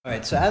All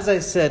right, so as I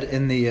said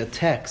in the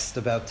text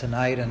about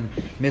tonight and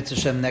Mitzvah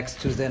Shem next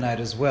Tuesday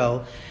night as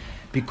well,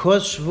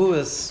 because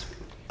Shavuos,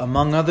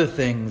 among other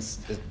things,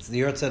 it's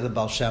the Yahrzeit of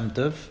Baal Shem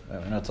Tov,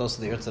 it's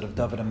also the Yahrzeit of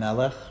David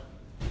HaMelech.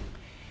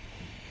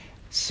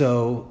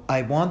 So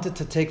I wanted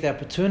to take the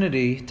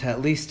opportunity to,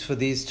 at least for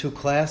these two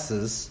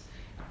classes,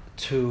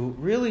 to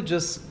really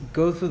just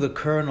go through the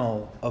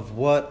kernel of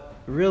what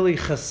really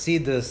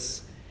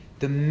Chassidus,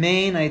 the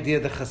main idea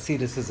that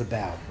Chassidus is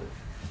about.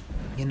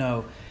 You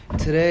know,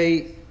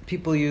 today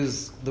people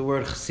use the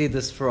word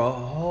Chassidus for a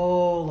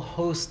whole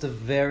host of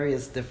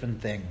various different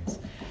things.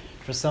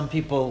 For some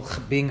people,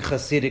 being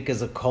Chassidic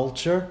is a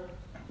culture.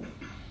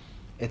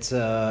 It's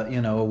a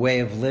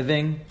way of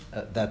living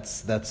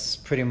that's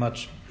pretty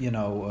much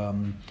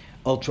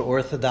ultra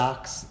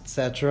orthodox,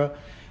 etc.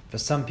 For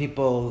some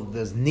people,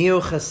 there's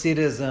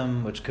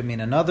neo-Chassidism, which could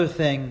mean another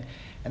thing,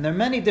 and there are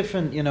many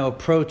different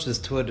approaches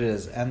to what it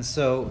is. And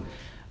so,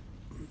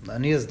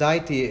 Anias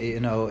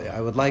Daiti, I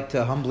would like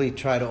to humbly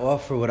try to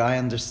offer what I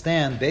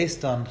understand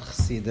based on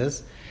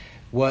Chassidus,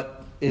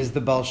 what is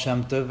the Baal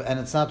Shem Tov, and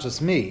it's not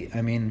just me.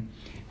 I mean,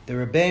 the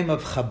Rebbeim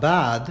of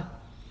Chabad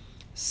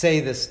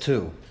say this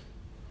too.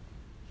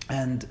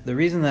 And the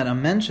reason that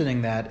I'm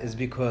mentioning that is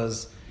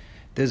because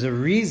there's a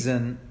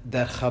reason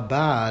that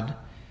Chabad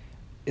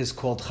is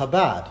called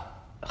Chabad,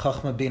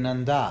 Chachma Bin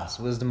and Das,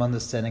 wisdom,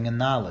 understanding, and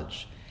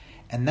knowledge.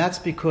 And that's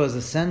because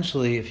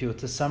essentially, if you were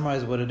to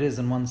summarize what it is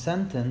in one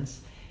sentence,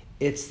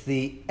 it's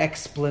the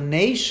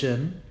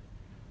explanation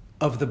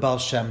of the Baal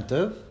Shem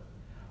Tov,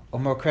 or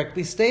more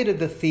correctly stated,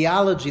 the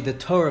theology, the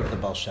Torah of the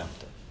Baal Shem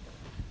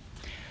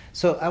Tov.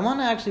 So I want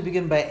to actually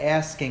begin by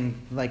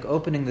asking,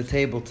 opening the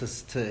table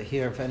to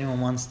hear if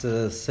anyone wants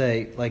to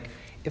say,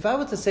 if I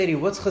were to say to you,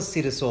 what's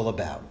Chassidus all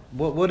about?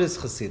 What is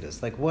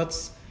Chassidus?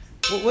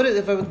 What is,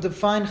 if I would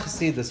define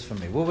Chassidus for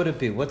me, what would it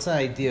be? What's the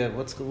idea?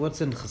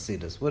 What's in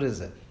Chassidus? What is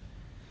it?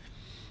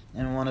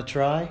 Anyone want to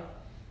try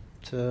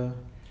to...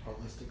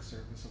 Holistic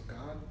service of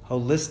God.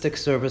 Holistic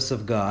service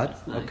of God.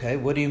 Nice. Okay,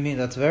 what do you mean?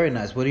 That's very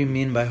nice. What do you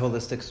mean by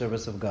holistic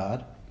service of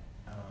God?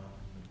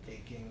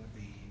 Taking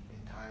the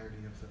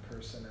entirety of the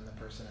person and the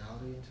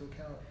personality into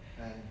account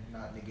and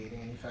not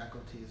negating any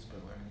faculties,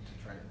 but learning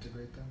to try to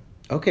integrate them.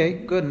 Okay,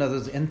 good. In other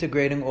words,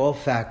 integrating all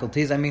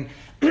faculties. I mean,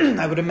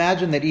 I would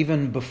imagine that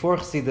even before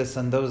Chassidus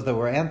and those that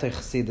were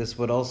anti-Chassidus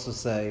would also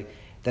say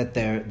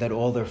that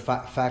all their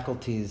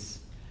faculties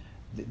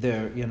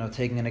they're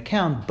taking into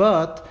account,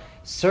 but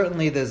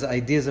certainly there's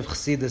ideas of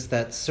Chassidus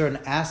that certain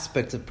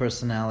aspects of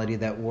personality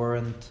that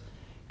weren't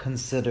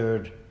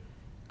considered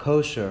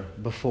kosher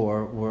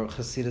before, where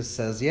Chassidus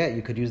says, yeah,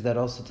 you could use that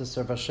also to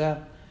serve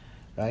Hashem,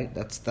 right?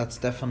 That's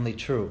definitely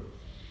true.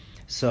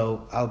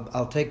 So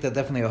I'll take that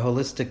definitely a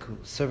holistic,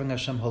 serving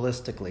Hashem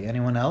holistically.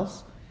 Anyone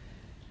else?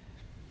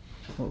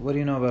 What do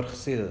you know about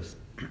Chassidus?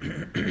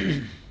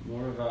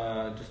 More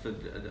of just a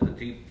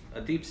deep. I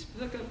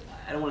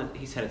don't want to.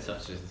 He said it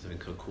such as something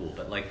so cool,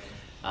 but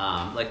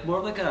more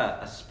of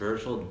a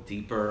spiritual,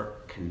 deeper,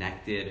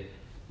 connected,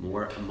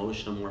 more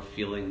emotional, more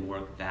feeling,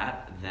 more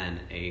that than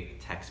a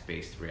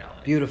text-based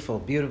reality.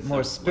 Beautiful. So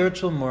more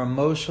spiritual, more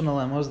emotional,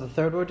 and what was the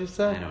third word you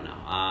said? I don't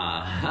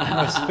know.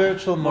 More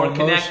spiritual, more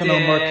emotional,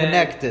 more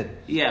connected.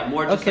 Yeah,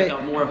 more just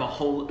more of a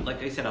whole,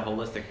 like I said, a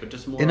holistic, but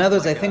just more. In other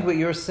words, I think what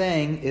you're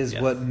saying is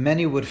what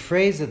many would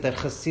phrase it, that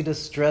Chassidus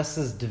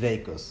stresses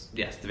dveikus.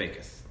 Yes,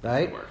 dveikus.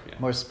 Right? Word, yeah.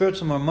 More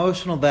spiritual, more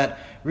emotional, that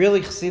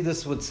really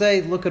Chassidus would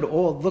say,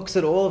 looks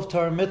at all of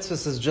Torah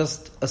mitzvahs as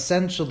just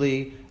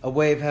essentially a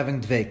way of having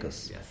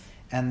dveikus. Yes.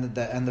 And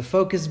the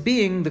focus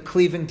being the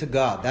cleaving to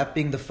God, that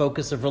being the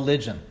focus of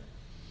religion.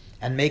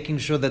 And making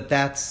sure that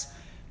that's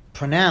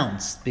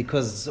pronounced,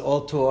 because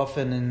all too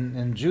often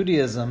in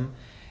Judaism,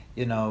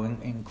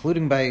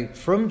 including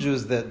from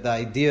Jews, the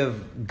idea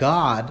of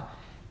God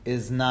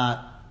is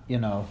not,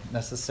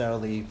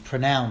 necessarily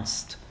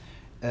pronounced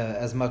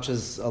as much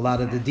as a lot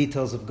of the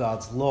details of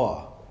God's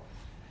law.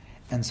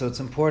 And so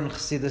it's important,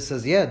 Chassidus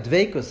says,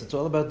 dveikus, it's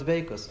all about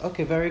dveikus.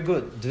 Okay, very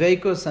good.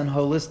 Dveikus and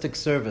holistic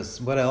service.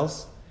 What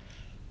else?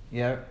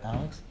 Yeah,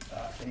 Alex?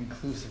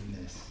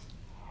 Inclusiveness.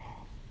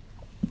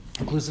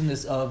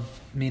 Inclusiveness of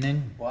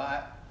meaning?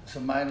 Well, so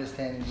my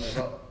understanding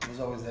was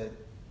always that,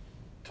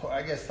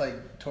 I guess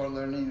Torah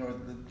learning or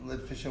the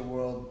official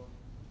world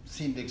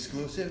seemed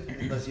exclusive,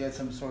 unless you had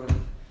some sort of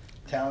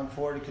talent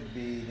for it. It could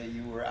be that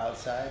you were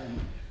outside, and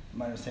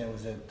my understanding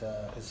was that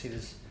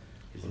Chassidus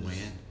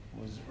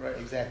was right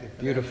exactly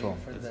for beautiful.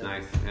 That's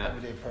nice. Yeah.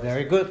 Everyday person.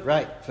 Very good.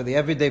 Right, for the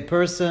everyday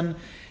person,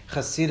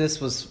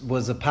 Chassidus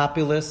was a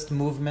populist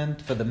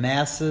movement for the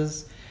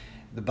masses.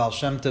 The Baal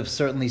Shem Tov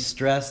certainly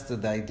stressed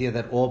the idea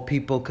that all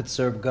people could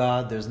serve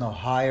God. There's no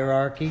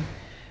hierarchy,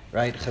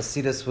 right?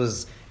 Chassidus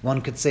was,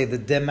 one could say, the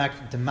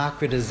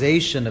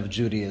democratization of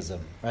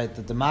Judaism, right?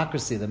 The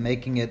democracy, the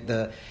making it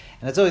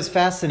and it's always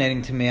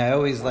fascinating to me. I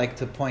always like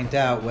to point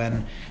out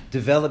when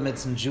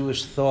developments in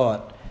Jewish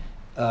thought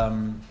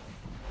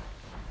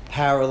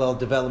parallel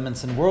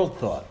developments in world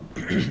thought.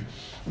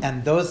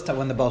 And those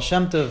when the Baal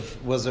Shem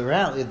Tov was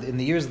around, in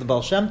the years of the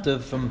Baal Shem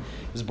Tov, he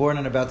was born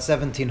in about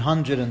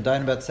 1700 and died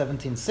in about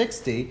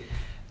 1760,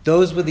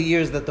 those were the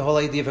years that the whole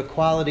idea of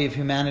equality of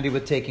humanity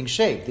was taking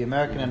shape. The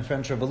American and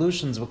French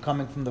revolutions were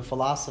coming from the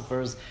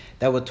philosophers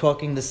that were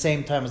talking the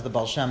same time as the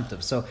Baal Shem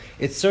Tov. So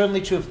it's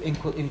certainly true of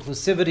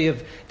inclusivity,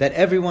 of that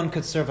everyone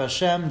could serve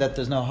Hashem, that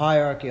there's no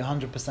hierarchy,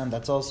 100%.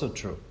 That's also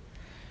true.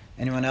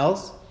 Anyone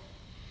else?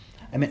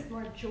 I mean, it's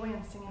more joy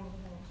in singing.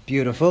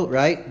 Beautiful,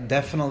 right?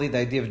 Definitely the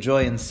idea of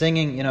joy in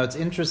singing. It's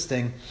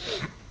interesting.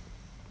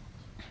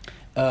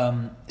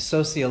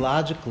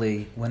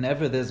 Sociologically,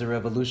 whenever there's a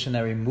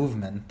revolutionary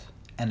movement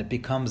and it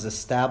becomes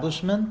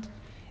establishment,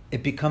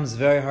 it becomes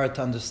very hard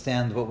to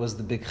understand what was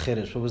the big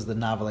chiddush, what was the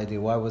novel idea,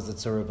 why was it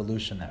so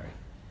revolutionary.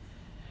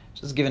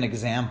 Just give an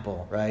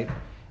example, right?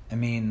 I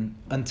mean,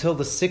 until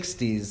the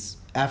 60s,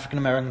 African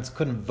Americans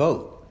couldn't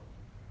vote,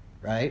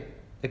 right?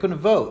 They couldn't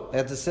vote. They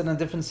had to sit on a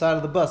different side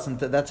of the bus. And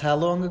that's how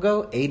long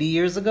ago? 80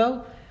 years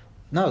ago?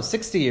 No,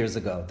 60 years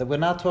ago. That we're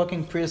not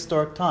talking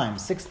prehistoric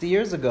times. 60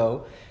 years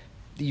ago,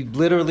 the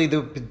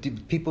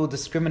people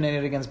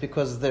discriminated against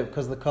because of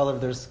the color of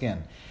their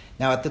skin.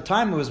 Now, at the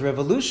time, it was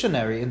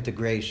revolutionary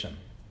integration,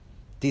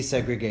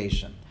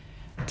 desegregation.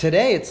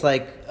 Today, it's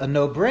like a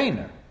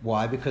no-brainer.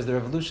 Why? Because the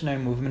revolutionary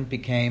movement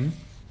became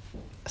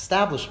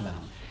establishment.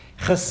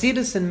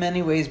 Chassidus, in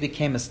many ways,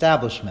 became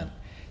establishment.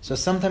 So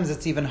sometimes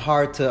it's even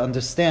hard to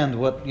understand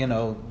what,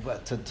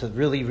 to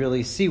really,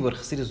 really see what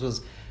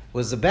Chassidus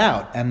was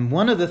about. And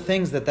one of the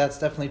things that's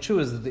definitely true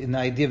is in the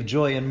idea of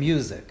joy in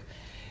music.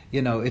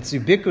 It's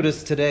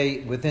ubiquitous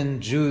today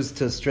within Jews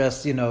to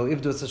stress,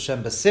 Ivdus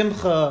Hashem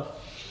b'simcha,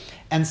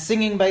 and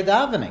singing by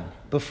davening.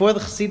 Before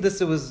the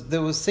Chassidus,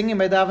 there was singing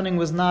by davening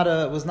was not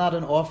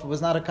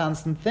a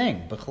constant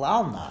thing.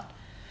 B'chlal not.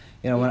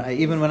 Is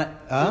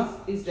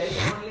that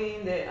only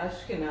in the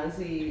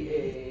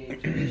Ashkenazi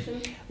tradition?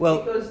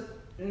 Well, because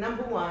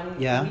number one,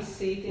 we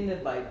see it in the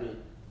Bible.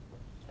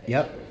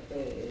 Yep.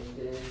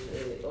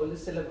 All the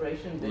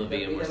celebrations that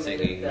Levim were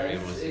singing,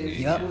 Miriam was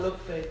singing. Yep. Full of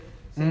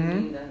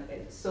singing.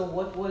 So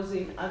what was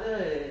in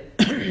other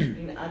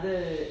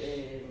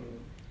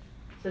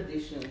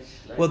traditions?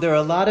 Well, there are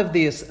a lot of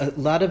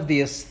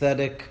the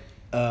aesthetic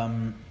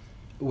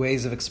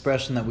ways of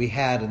expression that we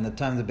had in the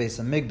time of the Beis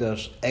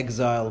Hamikdash,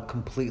 exile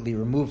completely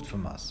removed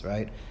from us,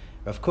 right?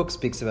 Rav Kook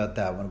speaks about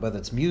that, whether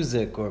it's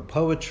music or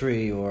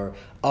poetry or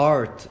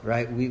art,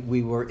 right?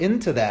 We were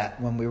into that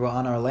when we were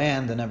on our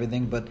land and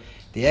everything, but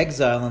the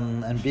exile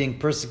and being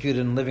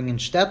persecuted and living in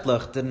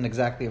Shtetlach didn't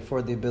exactly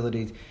afford the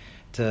ability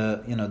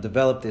to,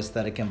 develop the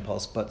aesthetic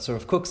impulse. But so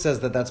Rav Kook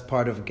says that that's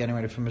part of getting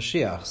ready for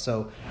Mashiach.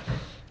 So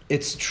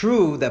it's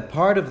true that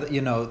part of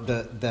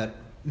that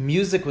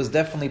music was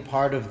definitely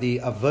part of the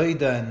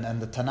avodah,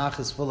 and the Tanakh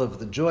is full of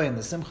the joy and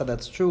the simcha.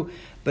 That's true,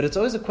 but it's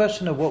always a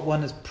question of what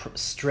one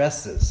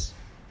stresses.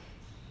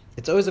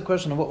 It's always a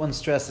question of what one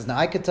stresses. Now,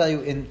 I could tell you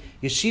in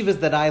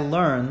yeshivas that I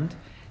learned,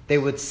 they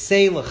would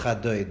say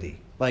l'chadoidi,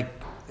 like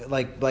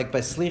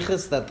by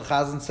slichas, that the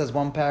Chazan says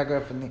one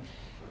paragraph, and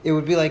it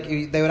would be like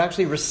they would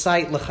actually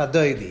recite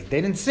l'chadoidi.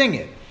 They didn't sing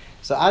it.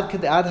 So ad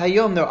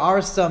hayom, there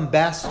are some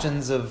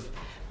bastions of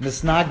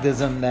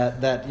misnagdism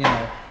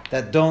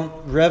that don't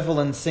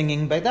revel in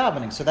singing by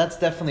davening. So that's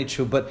definitely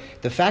true. But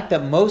the fact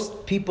that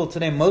most people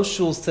today, most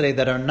shuls today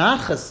that are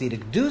not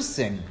Hasidic do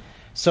sing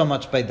so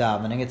much by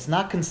davening, it's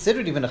not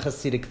considered even a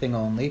Hasidic thing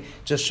only,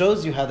 just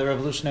shows you how the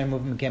revolutionary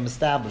movement became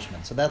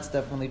establishment. So that's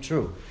definitely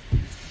true.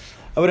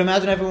 I would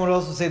imagine everyone would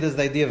also say there's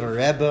the idea of a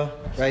Rebbe,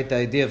 right? The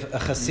idea of a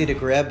Hasidic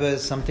Rebbe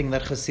is something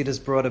that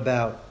Chassidus brought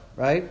about,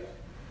 right?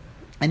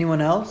 Anyone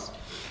else?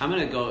 I'm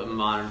going to go in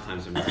modern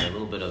times and say a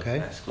little bit of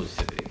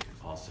exclusivity.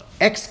 Also.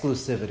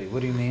 Exclusivity,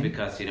 what do you mean?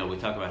 Because, we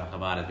talk about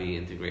Chabad be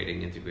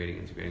integrating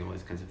all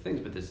these kinds of things,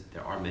 but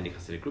there are many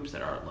Hasidic groups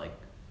that are,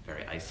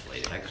 very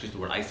isolated. I actually use the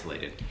word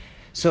isolated.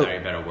 So, very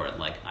better word,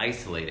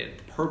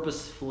 isolated,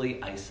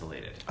 purposefully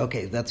isolated.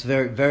 Okay, that's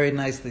very, very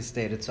nicely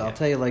stated. So I'll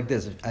tell you like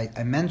this.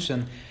 I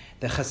mentioned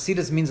that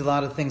Hasidus means a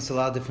lot of things to a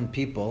lot of different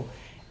people,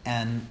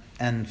 and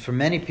for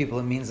many people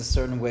it means a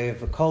certain way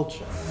of a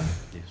culture.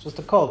 It's just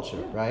a culture,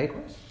 right?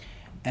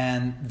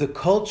 And the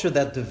culture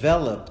that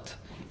developed,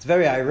 it's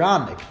very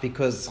ironic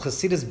because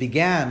Chassidus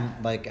began,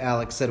 like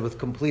Alex said, with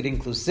complete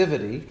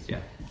inclusivity. Yeah.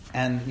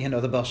 And,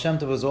 the Baal Shem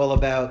Tov was all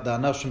about the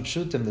Anashim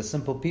Pshutim, the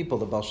simple people.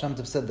 The Baal Shem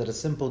Tov said that a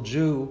simple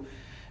Jew,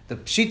 the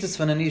Pshitas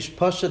von Anish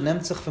Pasha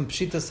nemtzich from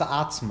Pshitas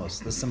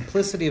Ha'atzmos, the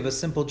simplicity of a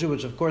simple Jew,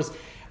 which of course,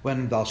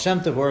 when Baal Shem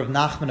Tov or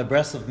Nachman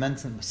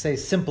Abreslov say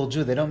simple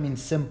Jew, they don't mean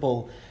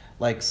simple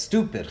like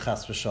stupid,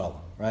 chas v'shalom,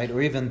 right?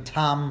 Or even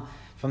tam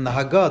from the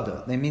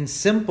Haggadah. They mean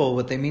simple.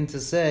 What they mean to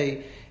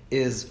say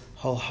is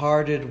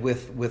wholehearted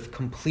with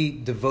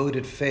complete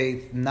devoted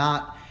faith,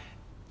 not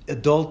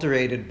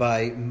adulterated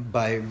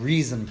by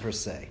reason per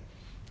se.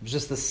 It was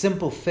just the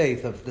simple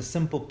faith of the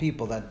simple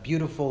people, that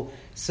beautiful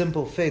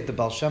simple faith. The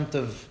Baal Shem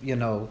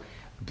Tov,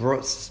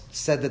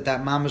 said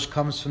that mamash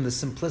comes from the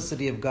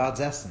simplicity of God's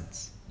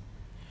essence.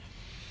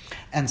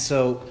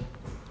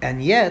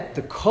 And yet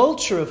the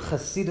culture of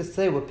Chassidus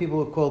today, what people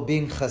would call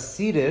being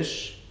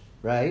Chassidish,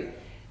 right,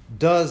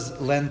 does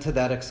lend to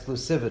that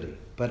exclusivity.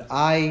 But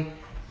I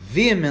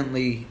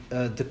vehemently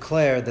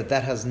declare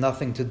that has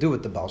nothing to do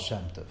with the Baal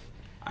Shem Tov.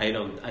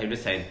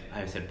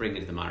 I said bring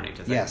it to the modern age.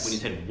 It's Yes. When you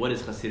said, what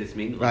does Chassidus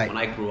mean? Like Right. when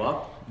I grew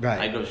up, Right.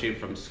 I go straight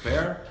from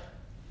square.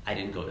 I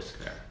didn't go to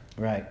square.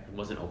 Right. It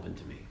wasn't open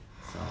to me.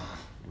 So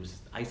it was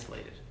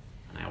isolated.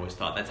 And I always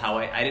thought that's how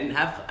I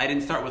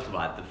didn't start with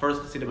Chabad. The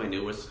first Chassidim I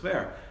knew was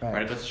square.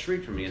 Right across the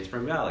street from me in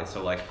Spring Valley.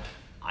 So like,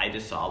 I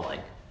just saw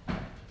like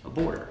a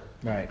border.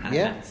 Right. And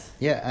Yeah.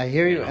 Yeah, I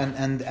hear you.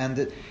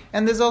 know.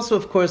 And there's also,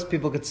 of course,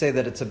 people could say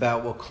that it's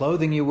about what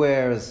clothing you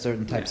wear,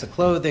 certain types of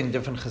clothing.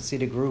 Different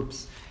Hasidic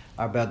groups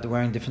are about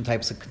wearing different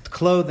types of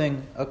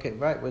clothing. Okay,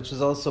 right, which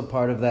is also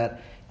part of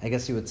that, I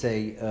guess you would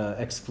say,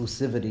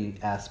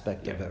 exclusivity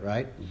aspect of it,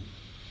 right? Mm-hmm.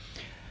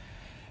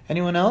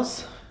 Anyone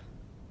else?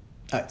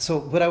 All right, so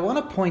what I want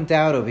to point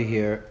out over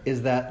here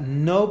is that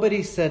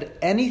nobody said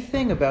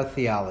anything about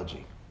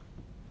theology.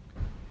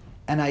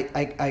 And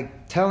I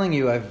telling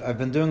you, I've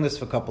been doing this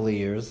for a couple of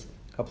years,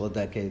 a couple of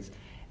decades,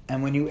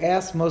 and when you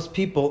ask most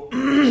people,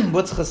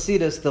 what's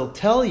Chassidus, they'll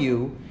tell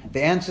you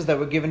the answers that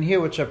were given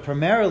here, which are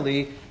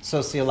primarily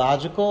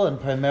sociological and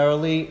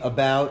primarily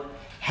about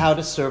how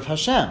to serve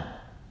Hashem.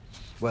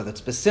 Whether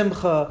it's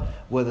besimcha,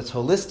 whether it's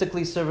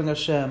holistically serving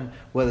Hashem,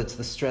 whether it's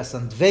the stress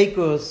on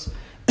dveikus,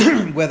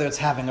 whether it's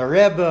having a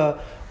rebbe,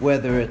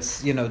 whether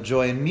it's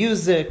joy in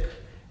music,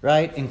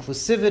 right?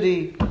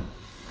 Inclusivity.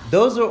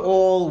 Those are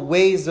all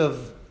ways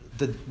of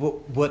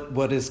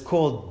what is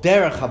called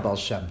derech HaBaal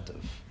Shem Tov,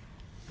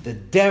 the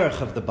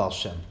derech of the Baal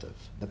Shem Tov,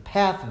 the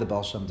path of the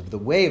Baal Shem Tov, the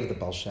way of the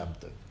Baal Shem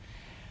Tov.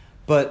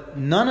 But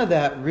none of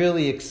that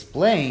really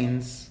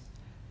explains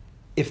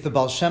if the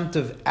Baal Shem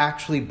Tov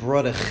actually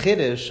brought a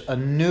chiddush, a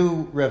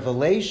new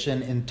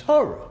revelation in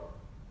Torah.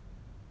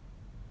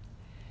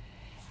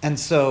 And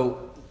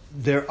so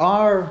there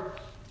are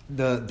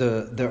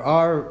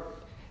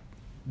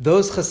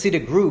those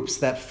Hasidic groups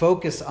that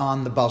focus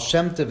on the Baal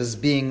Shem Tov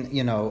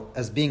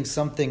as being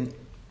something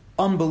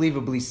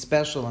unbelievably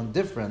special and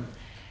different,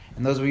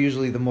 and those were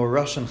usually the more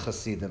Russian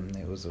Hasidim.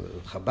 It was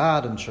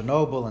Chabad and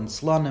Chernobyl and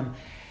Slonim.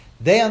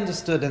 They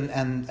understood,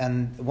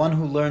 and one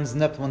who learns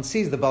Nept, one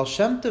sees, the Baal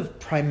Shem Tov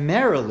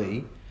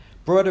primarily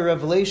brought a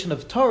revelation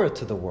of Torah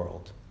to the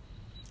world.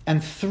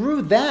 And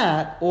through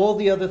that, all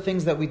the other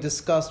things that we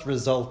discussed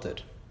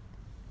resulted.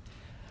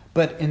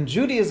 But in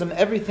Judaism,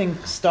 everything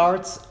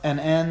starts and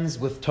ends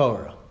with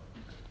Torah.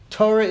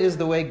 Torah is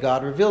the way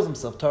God reveals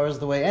himself. Torah is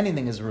the way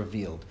anything is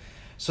revealed.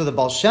 So the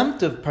Baal Shem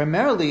Tov,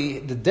 primarily,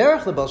 the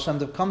derech the Baal Shem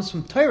Tov comes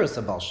from Toras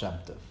the Baal Shem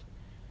Tov.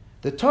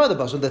 The Torah the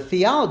Baal Shem Tov, the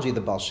theology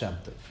the Baal Shem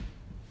Tov.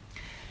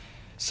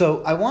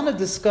 So I want to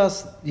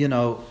discuss,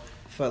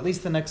 for at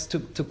least the next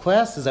two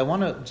classes, I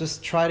want to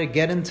just try to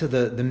get into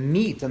the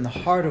meat and the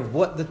heart of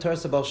what the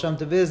Toras Baal Shem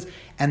Tov is,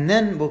 and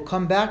then we'll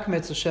come back,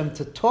 Mitzvah Shem,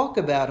 to talk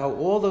about how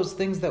all those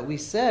things that we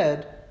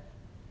said,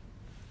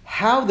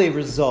 how they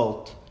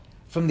result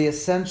from the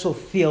essential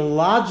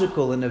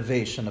theological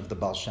innovation of the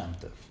Baal Shem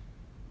Tov.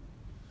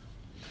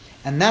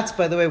 And that's,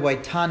 by the way, why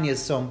Tanya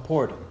is so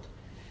important.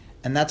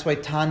 And that's why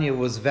Tanya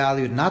was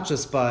valued not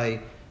just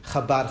by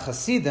Chabad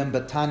Hasidim,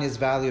 but Tanya is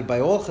valued by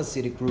all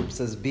Hasidic groups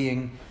as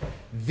being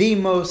the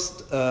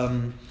most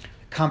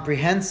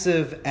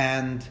comprehensive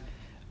and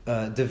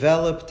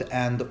developed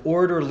and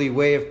orderly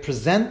way of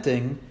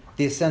presenting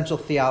the essential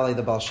theology of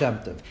the Baal Shem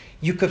Tov.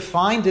 You could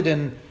find it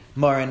in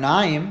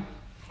Maranayim,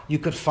 you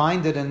could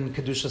find it in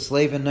Kedushas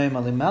Lev and Noam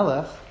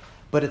Elimelech,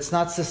 but it's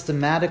not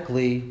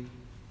systematically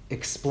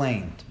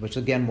explained, which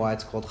again why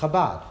it's called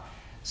Chabad.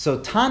 So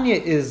Tanya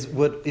is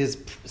what is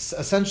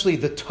essentially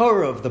the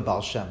Torah of the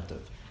Baal Shem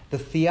Tov, the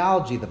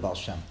theology of the Baal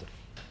Shem Tov.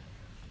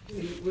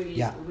 Will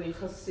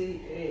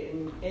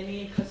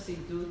any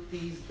Chassidut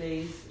these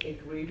days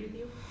agree with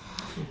you?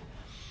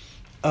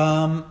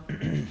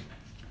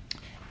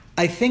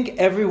 I think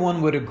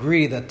everyone would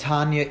agree that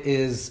Tanya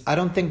is. I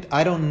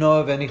don't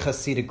know of any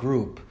Hasidic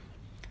group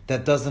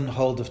that doesn't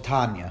hold of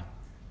Tanya.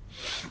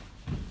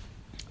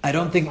 I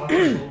don't think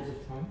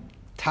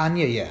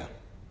Tanya, yeah.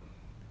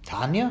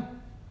 Tanya?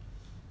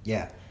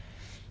 Yeah.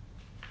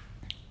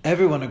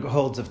 Everyone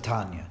holds of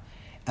Tanya.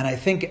 And I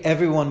think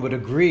everyone would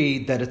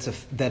agree that it's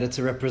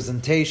a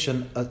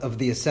representation of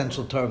the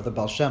essential Torah of the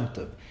Baal Shem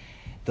Tov.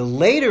 The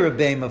later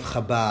Rebbeim of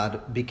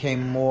Chabad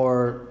became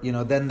more,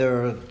 then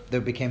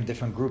there became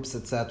different groups,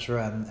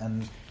 etc.,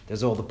 and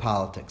there's all the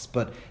politics.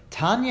 But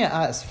Tanya,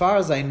 as far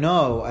as I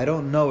know, I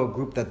don't know a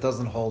group that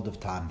doesn't hold of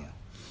Tanya.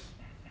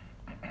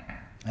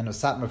 I know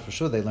Satmar for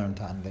sure they learn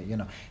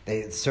Tanya.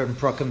 They certain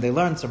prakim they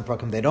learn, some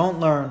prakim they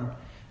don't learn.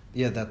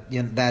 Yeah,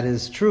 that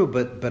is true.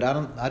 But I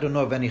don't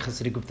know of any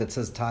Hasidic group that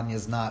says Tanya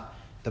is not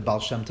the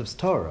Baal Shem Tov's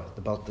Torah,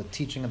 about the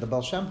teaching of the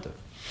Baal Shem Tov.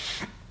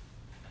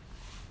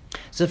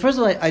 So first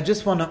of all, I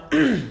just want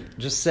to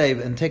just say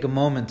and take a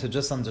moment to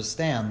just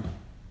understand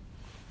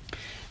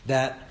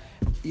that,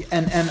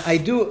 and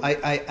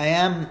I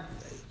am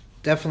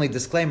definitely,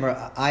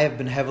 disclaimer, I have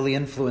been heavily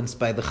influenced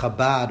by the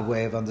Chabad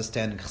way of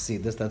understanding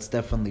Chassidus. That's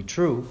definitely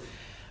true.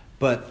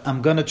 But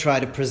I'm going to try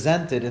to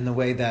present it in the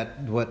way that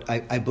what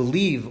I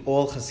believe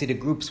all Hasidic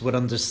groups would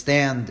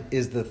understand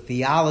is the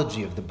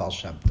theology of the Baal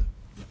Shem Tov.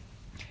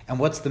 And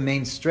what's the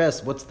main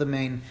stress, what's the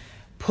main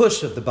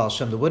push of the Baal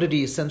Shem Tov? What did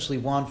he essentially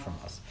want from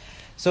us?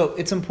 So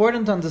it's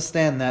important to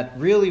understand that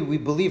really we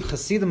believe,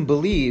 Hasidim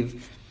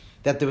believe,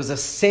 that there was a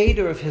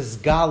seder of his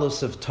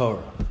galus of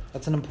Torah.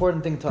 That's an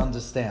important thing to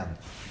understand.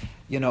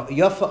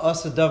 Yafa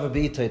Asadav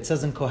B'ita, it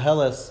says in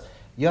Koheles,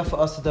 Yafa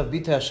Asadav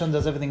B'ita, Hashem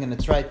does everything in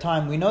its right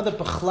time. We know that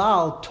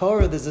B'chlal,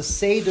 Torah, there's a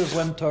seder of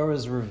when Torah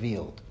is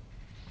revealed.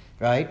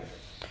 Right?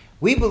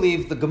 We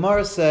believe, the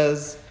Gemara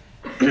says,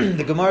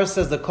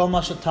 that Kol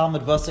Masha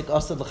Talmud Vasik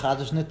Asad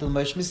L'chadash Nitel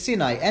Moshe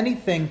Misinai,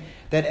 anything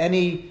that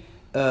any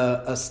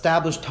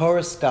established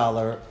Torah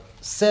scholar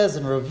says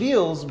and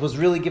reveals was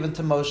really given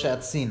to Moshe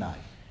at Sinai.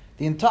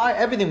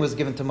 Everything was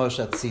given to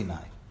Moshe at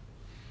Sinai.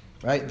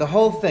 Right? The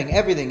whole thing,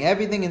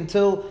 everything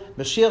until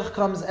Mashiach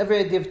comes, every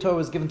idea of Torah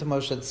was given to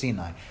Moshe at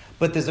Sinai.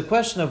 But there's a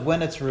question of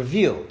when it's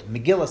revealed.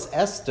 Megillas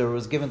Esther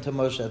was given to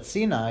Moshe at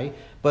Sinai,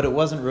 but it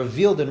wasn't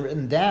revealed and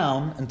written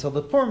down until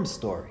the Purim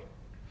story.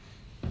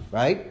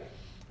 Right?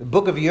 The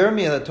book of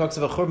Yirmiyah that talks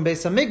about Churban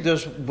Beis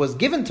HaMikdash was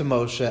given to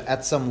Moshe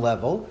at some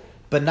level,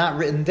 but not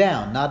written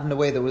down, not in a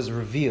way that was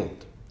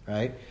revealed.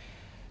 Right?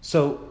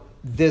 So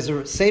there's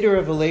a Seder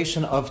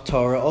revelation of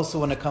Torah. Also,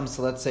 when it comes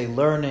to, let's say,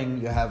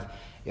 learning, you have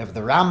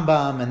the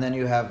Rambam, and then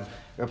you have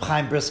Reb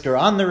Chaim Brisker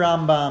on the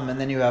Rambam, and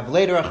then you have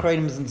later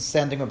Achronim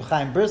understanding Reb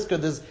Chaim Brisker.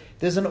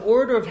 There's an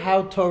order of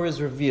how Torah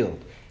is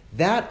revealed.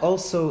 That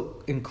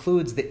also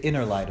includes the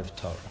inner light of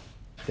Torah,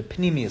 the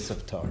pnimius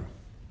of Torah.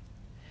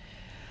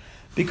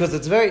 Because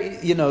it's very,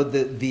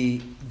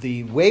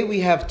 the way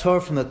we have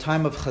Torah from the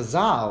time of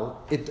Chazal,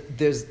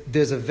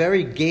 there's a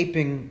very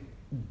gaping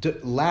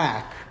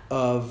lack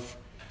of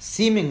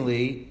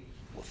seemingly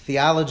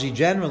theology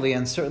generally,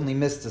 and certainly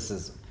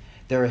mysticism.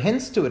 There are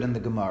hints to it in the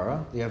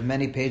Gemara. You have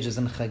many pages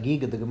in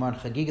Chagiga, the Gemara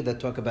and Chagiga,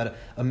 that talk about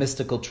a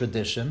mystical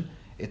tradition.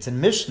 It's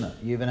in Mishnah.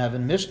 You even have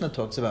in Mishnah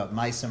talks about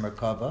Ma'aseh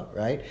Merkava,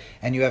 right?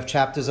 And you have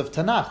chapters of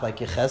Tanakh, like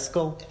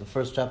Yecheskel, the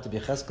first chapter of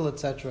Yecheskel,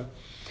 etc.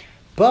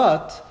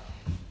 But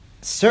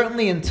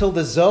certainly until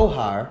the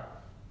Zohar,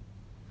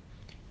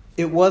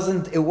 it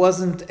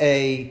wasn't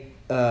a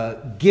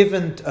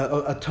given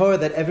a Torah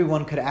that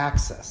everyone could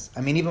access. I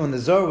mean, even when the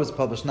Zohar was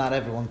published, not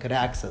everyone could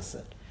access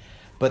it.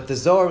 But the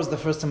Zohar was the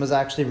first time it was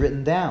actually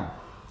written down.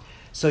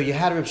 So you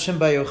had Reb Shimon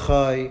Bar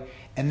Yochai,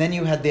 and then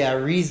you had the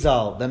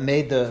Arizal that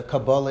made the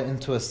Kabbalah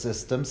into a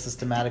system,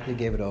 systematically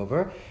gave it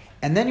over,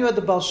 and then you had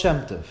the Baal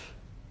Shem Tov.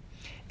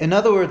 In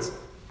other words,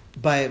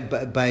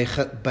 by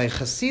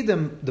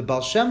Hasidim, the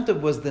Baal Shem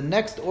Tov was the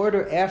next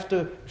order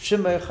after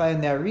Shimon Bar Yochai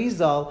and the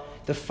Arizal,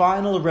 the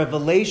final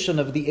revelation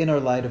of the inner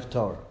light of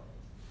Torah.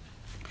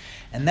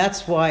 And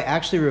that's why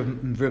actually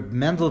Reb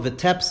Mendel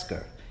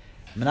Vitebsker,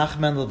 Menachem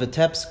Mendel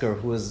Vitebsker,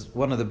 who was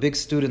one of the big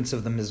students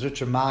of the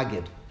Mizritcher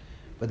Maggid.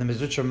 But the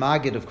Mizritcher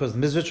Maggid, of course, the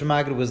Mizritcher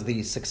Maggid was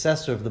the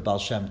successor of the Baal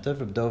Shem Tov,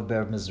 Reb Dov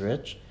Ber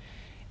Mizrich.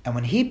 And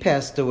when he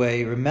passed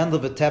away, Reb Mendel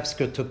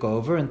Vitebsker took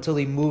over until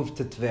he moved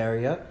to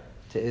Tveria,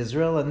 to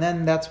Israel, and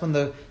then that's when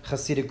the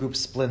Hasidic group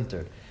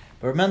splintered.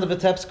 But Reb Mendel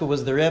Vitebsker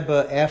was the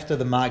Rebbe after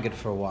the Maggid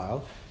for a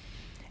while.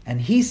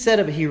 And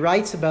he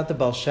writes about the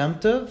Baal Shem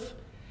Tov,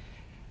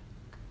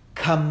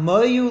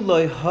 Kamoyu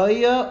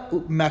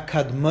loyhaya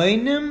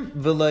makadmoinim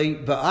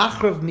v'loy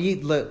ba'achrav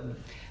miyid. I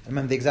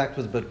remember the exact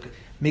words, but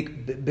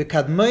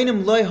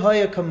bekadmoinim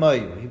loyhaya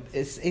kamoyu.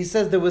 He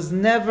says there was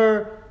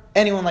never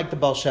anyone like the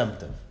Baal Shem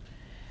Tov.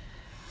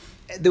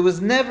 There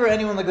was never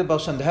anyone like the Baal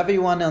Shem Tov. However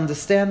you want to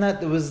understand that,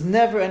 there was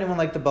never anyone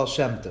like the Baal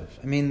Shem Tov.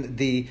 I mean,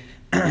 the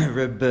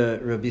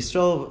Rabbi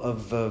Yisrael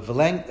of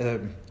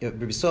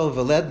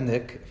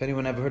Velednik. If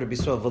anyone ever heard of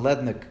Yisrael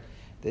Velednik.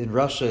 In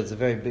Russia, it's a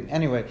very big...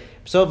 Anyway,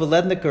 Psal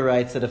Velednika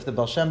writes that if the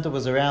Baal Shem Tov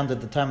was around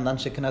at the time of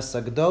Anshe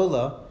Knesset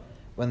Agdola,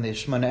 when the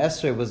Shemona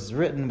Esrei was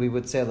written, we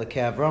would say,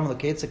 Lekei Avram,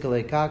 Lekei Yitzchak,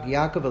 Lekei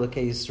Yaakov,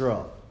 Lekei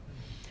Yisrael.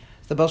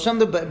 The Baal Shem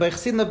Tov, by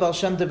Chassidim, the Baal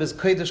Shem Tov is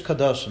Kodesh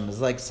Kadoshim, is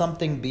like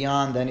something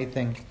beyond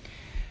anything.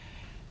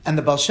 And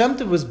the Baal Shem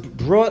Tov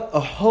brought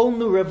a whole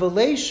new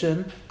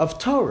revelation of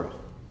Torah.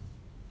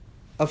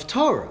 Of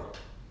Torah.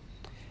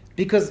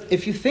 Because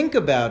if you think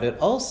about it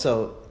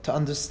also, to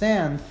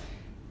understand...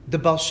 The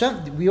Baal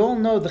Shem, we all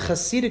know the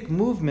Hasidic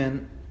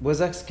movement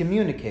was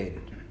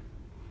excommunicated,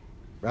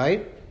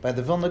 right? By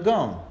the Vilna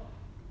Gaon.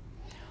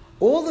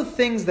 All the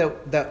things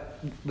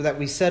that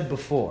we said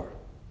before,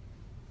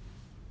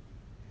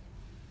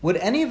 would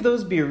any of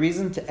those be a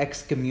reason to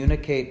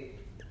excommunicate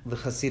the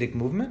Hasidic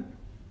movement?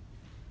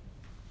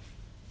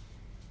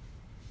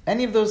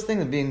 Any of those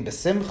things, being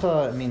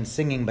besimcha,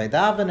 singing by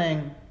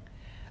davening.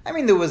 I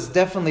mean, it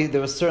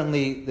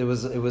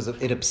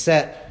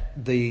upset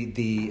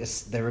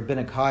the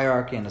rabbinic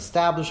hierarchy and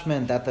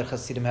establishment, that the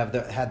Hasidim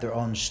had their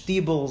own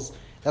shtibels.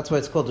 That's why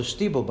it's called a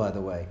shtibel, by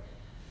the way.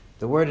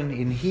 The word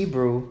in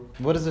Hebrew,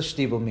 what does a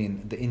shtibel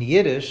mean? In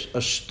Yiddish, a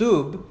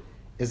shtub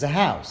is a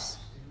house.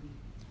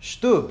 A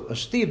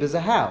shtib is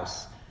a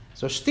house.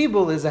 So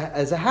shtibel is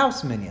a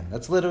house minyan.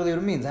 That's literally what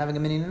it means, having a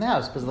minyan in the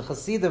house. Because the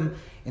Hasidim,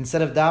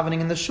 instead of davening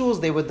in the shuls,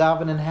 they would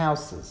daven in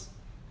houses.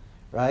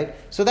 Right?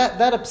 So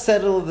that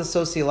upset all of the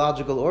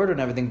sociological order and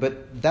everything,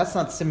 but that's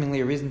not seemingly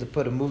a reason to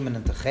put a movement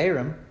into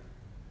Cherem.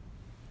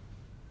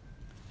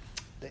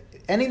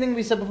 anything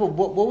we said before,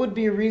 what would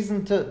be a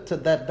reason to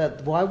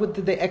that why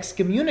did they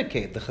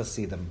excommunicate the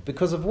Hasidim?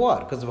 Because of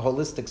what? Because of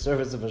holistic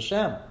service of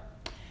Hashem.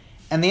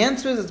 And the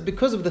answer is it's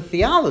because of the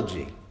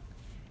theology.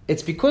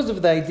 It's because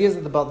of the ideas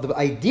of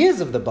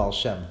the Baal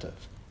Shem Tov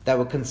that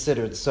were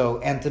considered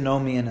so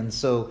antinomian and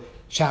so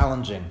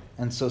challenging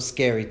and so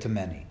scary to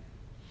many.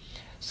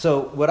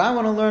 So what I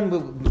want to learn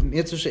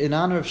in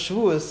honor of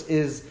Shavuos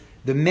is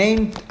the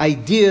main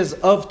ideas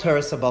of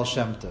Toras HaBaal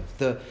Shem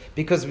Tov.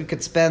 Because we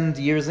could spend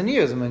years and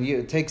years. I mean,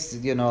 it takes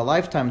a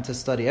lifetime to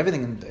study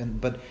everything.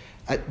 But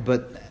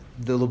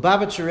the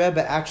Lubavitcher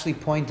Rebbe actually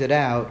pointed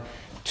out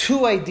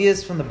 2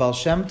 ideas from the Baal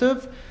Shem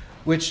Tov,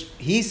 which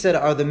he said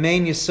are the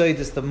main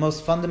Yesodis, the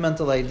most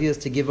fundamental ideas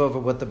to give over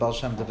what the Baal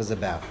Shem Tov is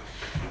about.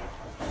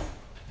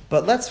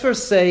 But let's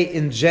first say,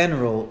 in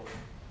general,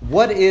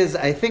 what is,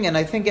 I think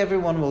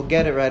everyone will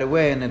get it right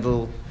away, and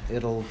it'll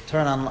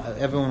turn on,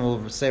 everyone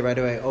will say right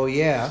away, oh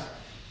yeah.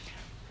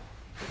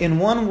 In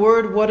one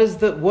word, what is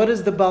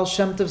the Baal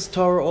Shem Tov's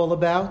Torah all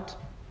about?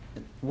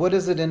 What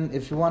is it in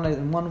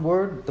one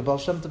word, the Baal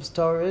Shem Tov's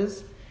Torah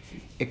is?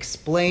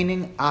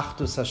 Explaining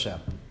Achdus Hashem.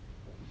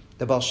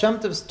 The Baal Shem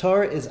Tov's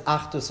Torah is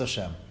Achdus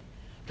Hashem.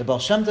 The Baal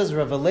Shem Tov's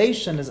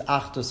revelation is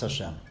Achdus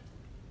Hashem.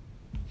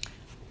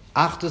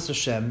 Achdus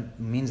Hashem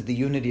means the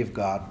unity of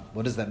God.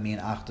 What does that mean,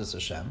 Achdus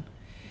Hashem?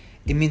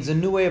 It means a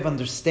new way of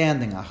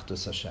understanding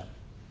Achdus Hashem.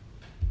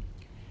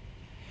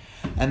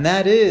 And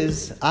that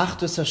is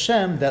Achdus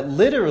Hashem, that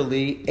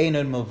literally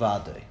Einon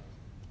Milvadei,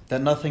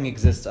 that nothing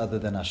exists other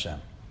than Hashem.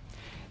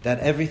 That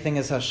everything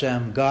is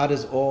Hashem. God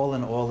is all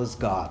and all is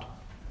God.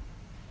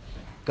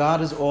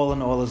 God is all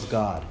and all is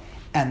God.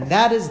 And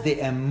that is the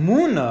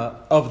emunah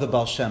of the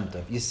Baal Shem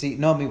Tov. You see,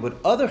 Naomi, what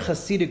other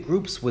Hasidic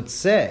groups would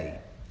say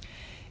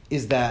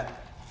is that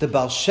the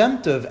Baal Shem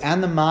Tov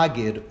and the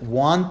Magid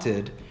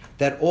wanted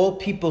that all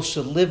people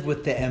should live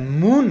with the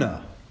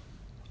emunah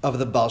of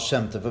the Baal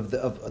Shem Tov,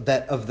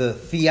 of the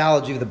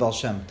theology of the Baal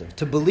Shem Tov,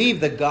 to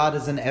believe that God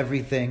is in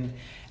everything,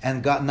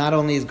 and God, not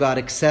only is God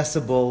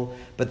accessible,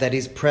 but that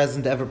He's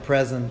present, ever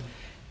present.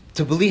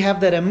 To believe, have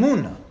that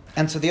emunah.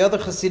 And so the other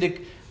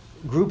Hasidic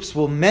groups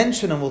will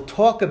mention and will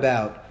talk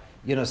about,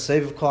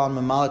 Seviv Kalam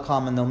and Mamalik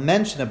Kalam, and they'll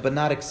mention it but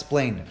not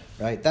explain it,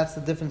 right? That's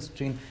the difference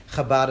between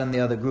Chabad and the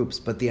other groups.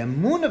 But the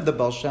emun of the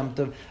Baal Shem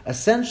Tov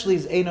essentially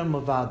is Einon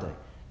Mavadeh.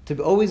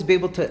 To always be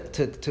able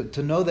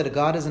to know that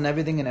God is in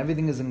everything and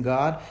everything is in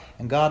God,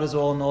 and God is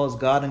all and all is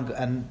God,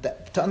 and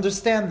to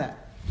understand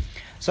that.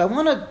 So I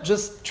want to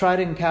just try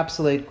to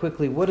encapsulate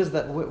quickly, what is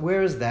that?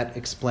 Where is that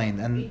explained?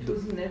 And it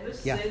was never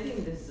said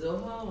in the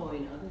Zohar or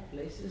in other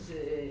places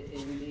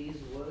in these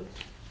words?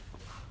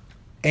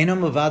 Einon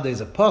Mavadeh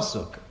is a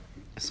pasuk,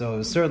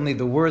 so certainly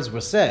the words were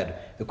said.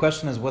 The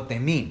question is what they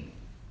mean.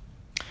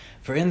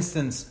 For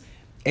instance,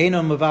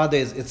 Einon Mavadeh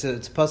is it's a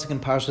pasuk in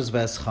Parshas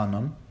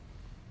V'Eschanon.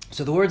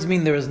 So the words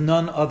mean there is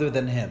none other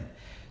than Him.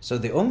 So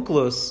the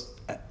Onkelos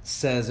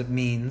says it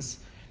means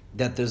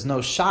that there's no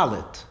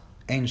shalit,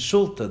 ein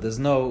shulta, there's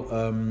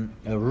no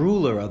a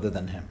ruler other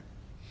than Him.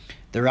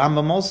 The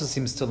Rambam also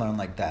seems to learn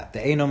like that. The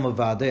Einon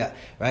Mavadeh,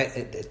 right?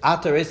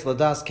 Atar es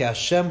ladas ke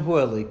Hashem hu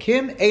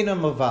elikim, Einon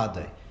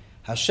Mavadeh.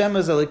 Hashem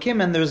is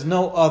elikim and there's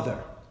no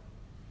other.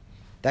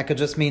 That could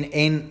just mean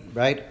ein,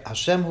 right?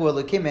 Hashem hu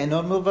elikim,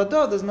 Einon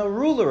Mavadeh, there's no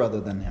ruler other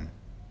than Him.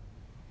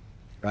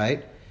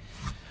 Right?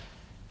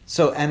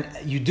 So, and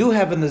you do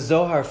have in the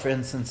Zohar, for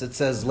instance, it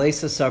says,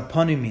 Leisa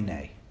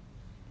sarponimine,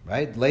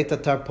 right? Leit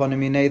atar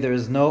ponimine, there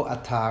is no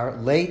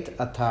atar. Leit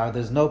atar,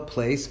 there's no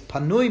place.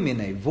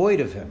 Panuimine, void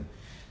of Him.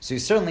 So you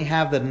certainly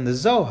have that in the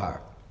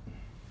Zohar.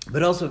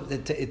 But also,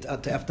 to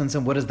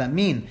understand, what does that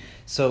mean?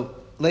 So,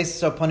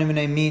 Leisa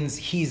sarponimine means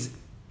He's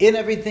in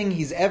everything,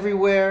 He's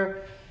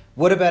everywhere.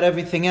 What about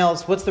everything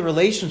else? What's the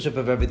relationship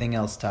of everything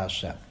else to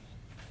Hashem?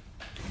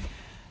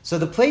 So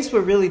the place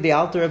where really the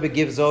Alter Rebbe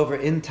gives over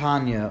in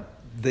Tanya,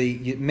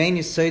 the main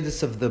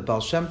Yesodis of the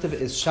Baal Shem Tov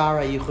is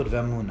Shara Yichud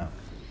V'Emunah.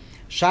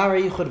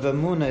 Shara Yichud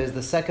V'Emunah is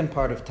the second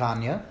part of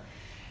Tanya,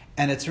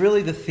 and it's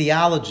really the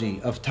theology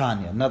of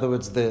Tanya. In other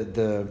words,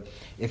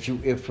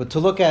 if we're to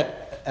look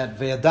at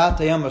V'Yadat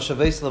Hayom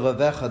V'Shaveis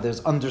Levavecha, there's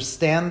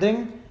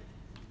understanding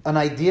an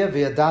idea,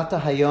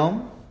 V'Yadat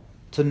Hayom,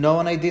 to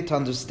know an idea, to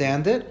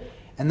understand it,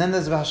 and then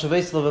there's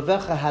V'Shaveis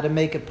Levavecha, how to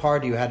make it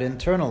part of you, how to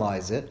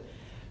internalize it.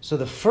 So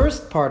the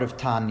first part of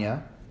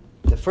Tanya,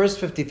 the first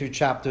 53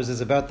 chapters,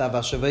 is about the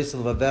Avashavais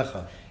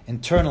Levavecha,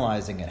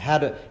 internalizing it, how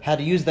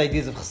to use the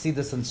ideas of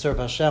Chassidus and serve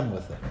Hashem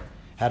with it,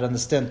 how to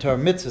understand Torah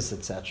mitzvahs,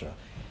 etc.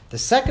 The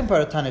second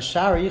part of Tanya,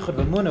 Shara Yichud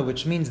V'Emunah,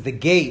 which means the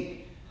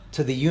gate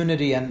to the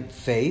unity and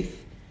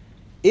faith,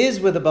 is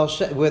where the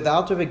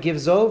Alter Rebbe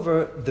gives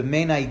over the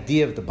main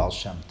idea of the Baal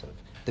Shem Tov,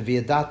 the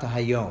V'Yadat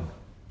Hayom.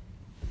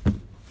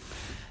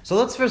 So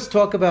let's first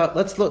talk about.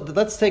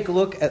 Let's take a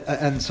look at,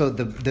 and so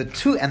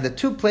the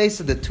two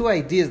places, the two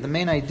ideas, the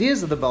main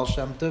ideas of the Baal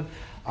Shem Tov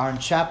are in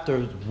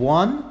chapter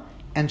 1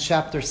 and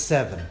chapter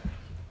 7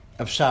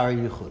 of Shara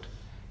Yichud,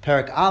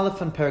 Perek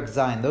Aleph and Perek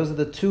Zayin. Those are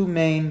the two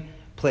main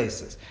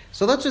places.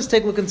 So let's just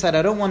take a look inside.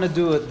 I don't want to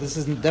do it. This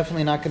is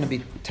definitely not going to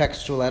be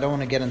textual. I don't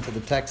want to get into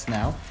the text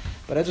now,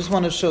 but I just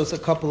want to show us a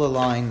couple of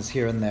lines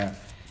here and there.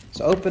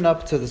 So open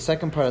up to the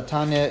second part of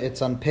Tanya.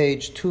 It's on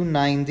page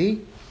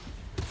 290.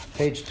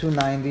 Page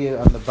 290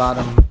 on the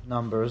bottom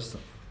numbers.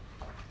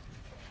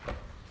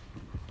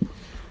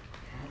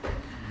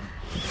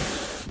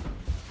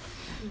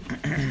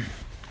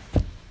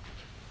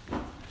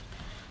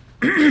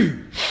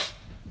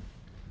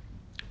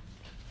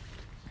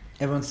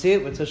 Everyone see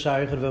it? What's a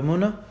Sharichad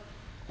V'Amunah?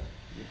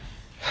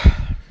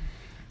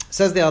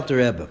 Says the Alter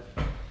Rebbe,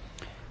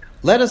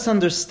 let us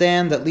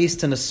understand, at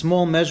least in a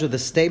small measure, the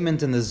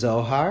statement in the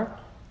Zohar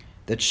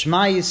that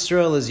Shema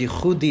Yisrael is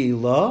Yichudi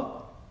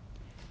Ilah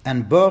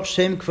and Baruch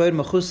Shem Kvod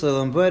Mechus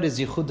L'Olam V'Ed is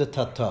Yichud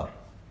Tata.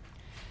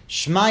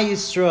 Shema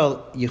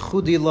Yisrael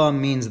Yichudi Ilah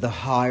means the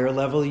higher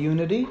level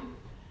unity,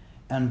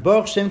 and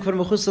Baruch Shem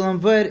Kvod Mechus L'Olam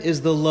V'Ed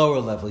is the lower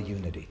level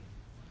unity.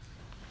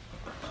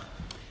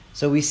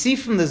 So we see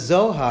from the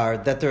Zohar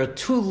that there are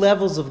two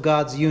levels of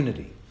God's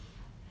unity.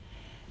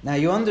 Now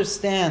you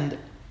understand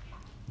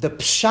the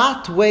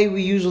pshat way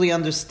we usually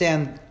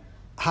understand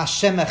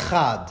Hashem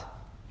Echad,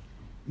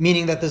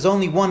 meaning that there's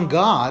only one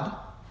God,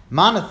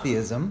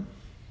 monotheism.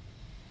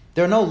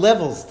 There are no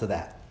levels to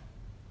that.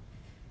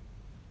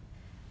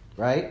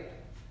 Right?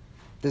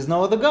 There's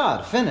no other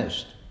God,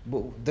 finished.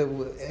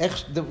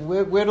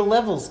 Where do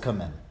levels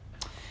come in?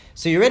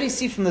 So you already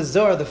see from the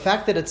Zohar the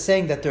fact that it's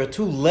saying that there are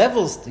two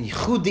levels,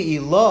 Yichud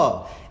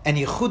Ilah and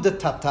Yichud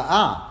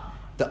Tata'ah,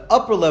 the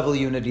upper level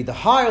unity, the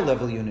higher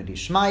level unity.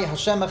 Shema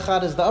Hashem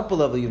Echad is the upper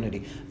level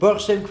unity.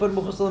 Baruch Shem Kvod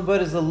Mechus L'Olam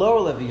V'Ed is the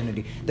lower level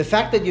unity. The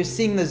fact that you're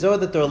seeing in the Zohar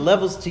that there are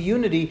levels to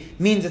unity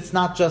means it's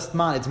not just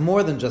it's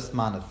more than just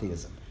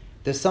monotheism.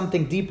 There's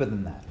something deeper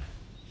than that.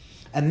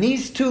 And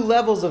these two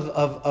levels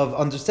of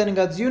understanding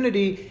God's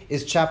unity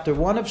is chapter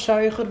 1 of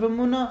Sharichad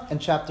V'Amunah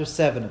and chapter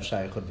 7 of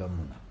Sharichad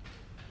V'Amunah.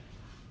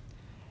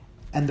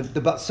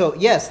 And so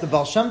yes, the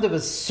Baal Shem Tov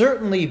is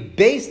certainly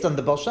based on,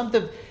 the Baal Shem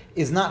Tov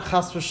is not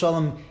Chas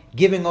v'Shalom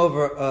giving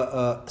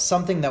over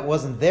something that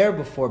wasn't there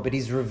before, but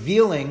he's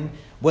revealing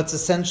what's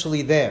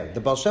essentially there. The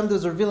Baal Shem Tov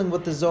is revealing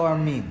what the Zohar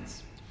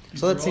means.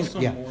 So let's see.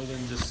 Yeah. More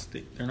than just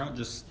they're not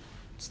just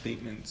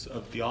statements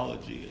of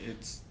theology.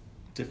 It's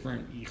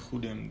different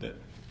yichudim that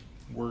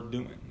we're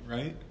doing,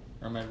 right?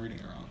 Or am I reading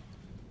it wrong?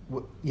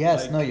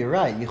 Yes, no, you're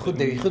right. Yichud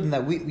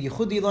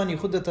Ilah and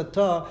Yichud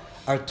Tata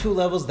are two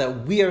levels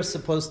that we are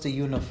supposed to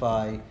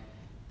unify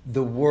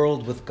the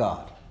world with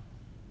God.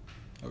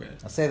 Okay.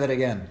 I'll say that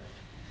again.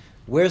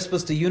 We're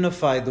supposed to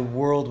unify the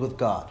world with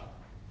God.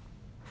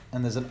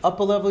 And there's an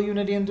upper level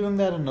unity in doing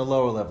that and a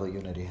lower level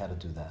unity how to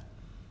do that.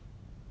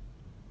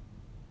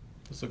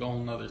 It's like a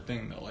whole other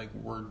thing that like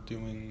we're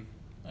doing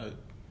a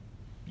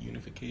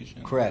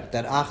unification. Correct.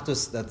 That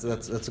Achdus,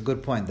 that's a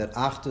good point. That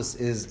Achdus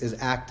is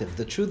active.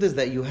 The truth is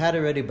that you had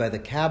already by the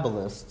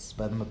Kabbalists,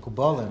 by the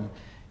Mekubalim,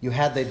 you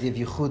had the idea of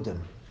Yichudim,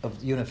 of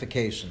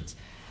unifications.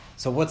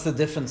 So what's the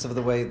difference of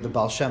the way the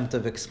Baal Shem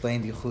Tov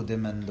explained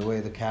Yichudim and the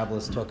way the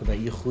Kabbalists talk about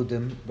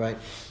Yichudim, right?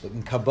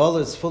 In Kabbalah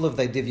is full of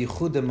the idea of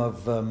Yichudim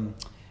of,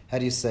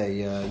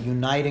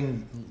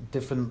 uniting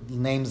different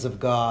names of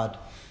God,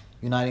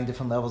 uniting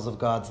different levels of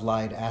God's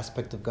light,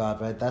 aspect of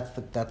God, right?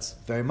 That's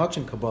very much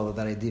in Kabbalah,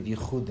 that idea of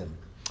Yichudim.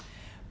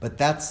 But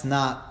that's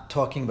not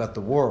talking about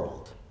the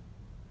world.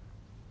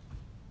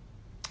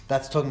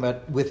 That's talking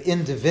about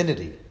within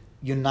divinity,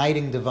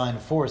 uniting divine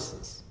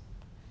forces.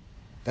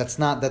 That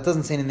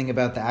doesn't say anything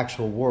about the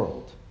actual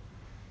world.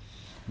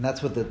 And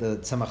that's what the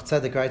Tzemach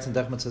Tzedek writes in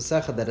Dechmat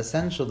Sesecha, that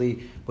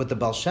essentially what the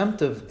Baal Shem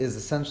Tov is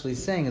essentially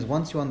saying is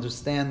once you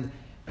understand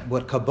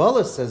what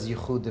Kabbalah says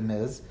Yichudim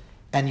is,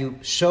 and you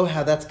show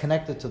how that's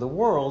connected to the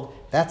world,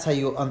 that's how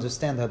you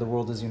understand how the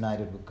world is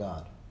united with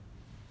God.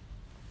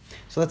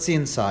 So let's see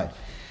inside.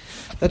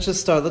 Let's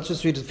just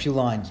read a few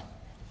lines.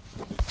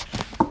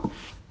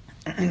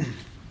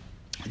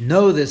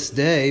 Know this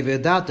day,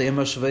 does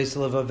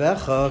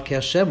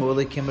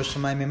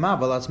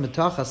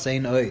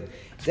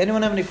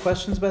anyone have any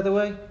questions, by the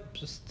way?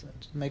 Just to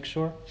make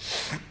sure.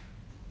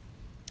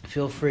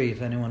 Feel free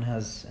if anyone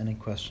has any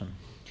question.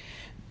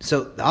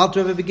 So the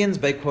Alter Rebbe begins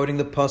by quoting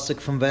the pasuk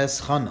from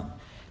Ves Chanam,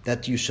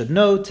 that you should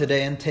know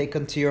today and take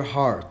unto your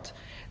heart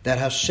that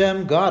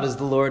Hashem, God, is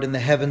the Lord in the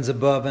heavens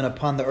above and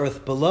upon the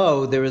earth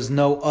below. There is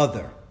no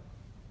other.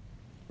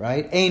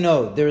 Right?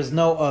 Eino, there is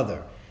no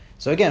other.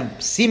 So again,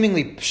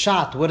 seemingly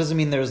pshat, what does it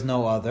mean there is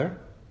no other?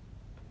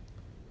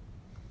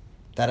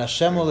 That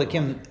Hashem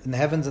Elokim in the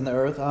heavens and the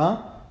earth,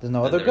 There's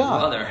no other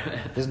God.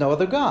 There's no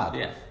other God.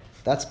 Yeah.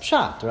 That's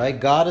pshat, right?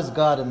 God is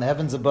God in the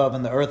heavens above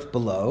and the earth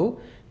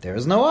below. There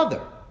is no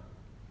other.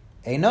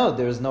 No,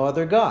 there is no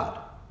other God.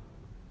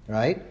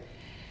 Right?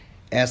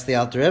 Ask the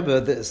Alter Rebbe,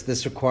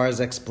 this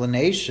requires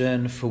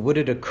explanation. For would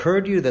it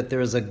occur to you that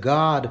there is a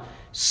God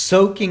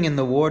soaking in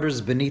the waters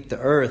beneath the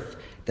earth,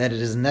 that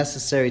it is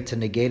necessary to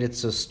negate it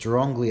so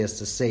strongly as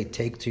to say,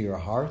 take to your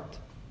heart?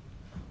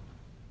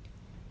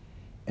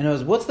 In other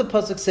words, what's the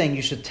pasuk saying?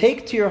 You should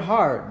take to your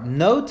heart,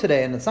 know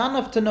today, and it's not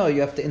enough to know,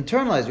 you have to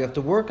internalize, you have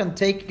to work on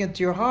taking it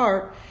to your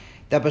heart,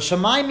 that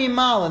b'shamayim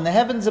mimal, in the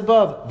heavens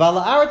above,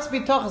 v'ala aretz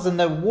b'tachas, and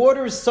the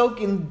water is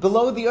soaking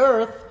below the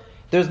earth,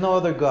 There's no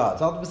other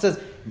gods. Alter Rebbe says,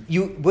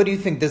 what do you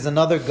think? There's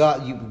another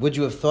God. Would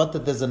you have thought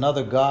that there's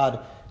another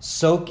God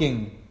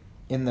soaking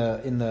in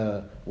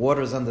the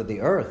waters under the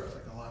earth?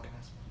 Like the Loch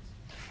Ness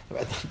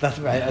Monster. That's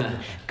right.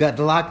 God,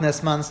 the Loch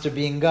Ness Monster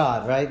being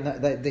God, right?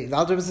 The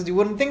Alter Rebbe says you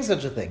wouldn't think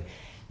such a thing.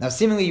 Now,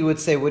 seemingly you would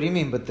say, what do you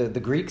mean? But the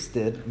Greeks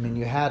did. I mean,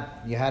 you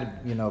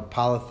had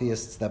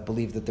polytheists that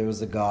believed that there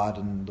was a God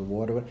in the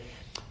water.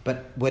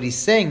 But what he's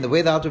saying, the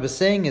way the Alter Rebbe is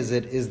saying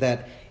is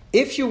that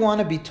if you want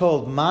to be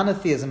told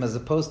monotheism as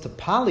opposed to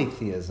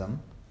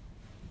polytheism,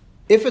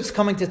 if it's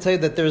coming to tell you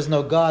that there is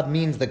no God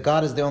means that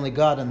God is the only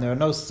God and there are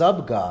no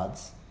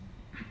sub-gods,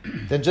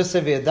 then just say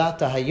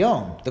v'yadata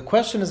hayom. The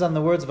question is on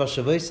the words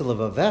v'shavayis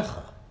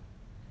levavecha.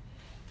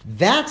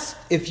 That's,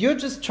 if you're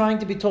just trying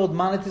to be told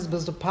monotheism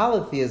is a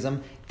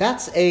polytheism,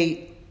 that's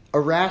an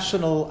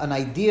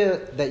idea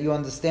that you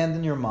understand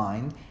in your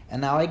mind,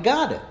 and now I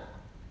got it.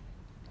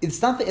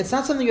 It's not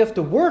something you have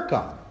to work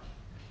on.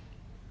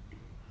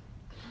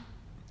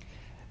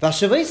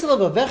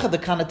 The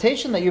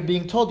connotation that you're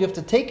being told, you have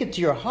to take it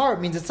to your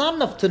heart, means it's not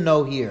enough to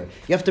know here.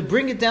 You have to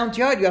bring it down to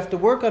your heart. You have to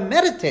work on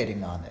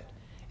meditating on it.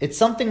 It's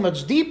something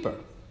much deeper.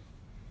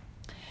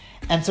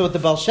 And so what the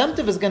Baal Shem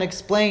Tov is going to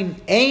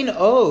explain, Ein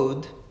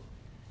Od,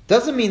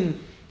 doesn't mean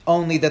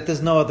only that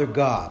there's no other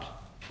God.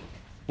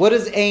 What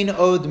does Ein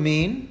Od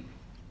mean?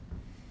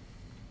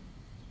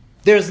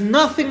 There's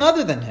nothing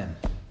other than Him.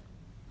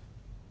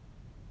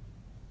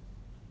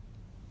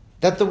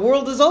 That the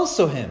world is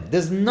also Him.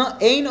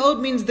 Ein Od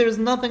means there's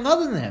nothing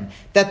other than Him.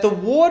 That the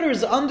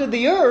waters under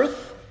the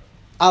earth,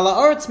 ala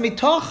arts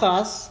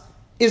mitochas,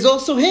 is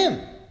also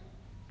Him.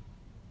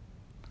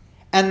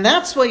 And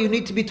that's why you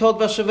need to be told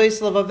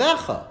Vashavayis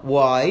Levavecha.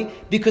 Why?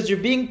 Because you're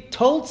being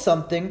told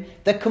something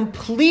that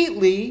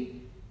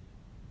completely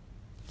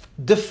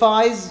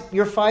defies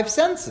your five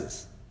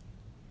senses.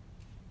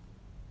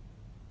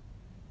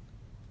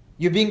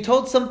 You're being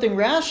told something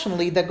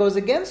rationally that goes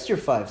against your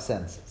five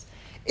senses.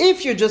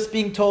 If you're just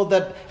being told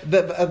that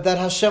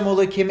Hashem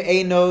Elokim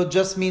Eino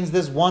just means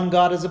there's one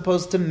God as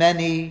opposed to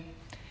many,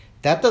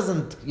 that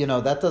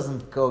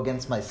doesn't go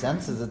against my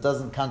senses. It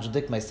doesn't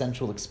contradict my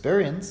sensual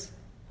experience.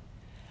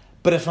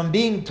 But if I'm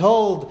being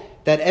told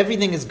that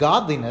everything is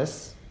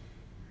godliness,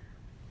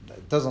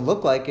 it doesn't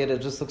look like it.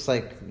 It just looks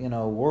like,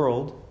 a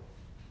world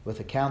with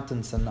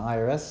accountants and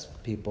IRS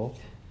people,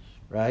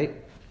 right?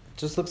 It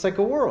just looks like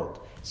a world.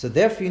 So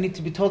therefore you need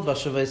to be told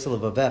Vashavayis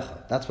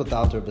Levavecha. That's what the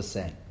Alter Rebbe is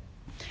saying.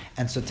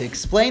 And so to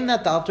explain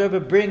that, the Alter Rebbe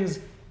brings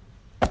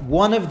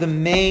one of the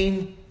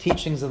main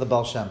teachings of the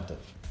Baal Shem Tov.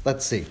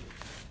 Let's see.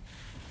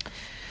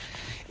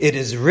 It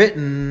is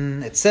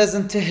written, it says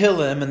in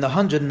Tehillim, in the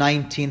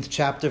 119th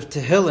chapter of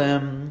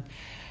Tehillim,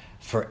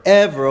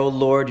 forever, O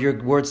Lord,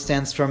 your word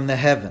stands firm in the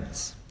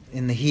heavens.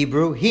 In the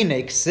Hebrew,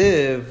 Hinei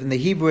Ksiv, in the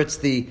Hebrew it's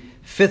the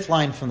fifth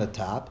line from the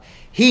top.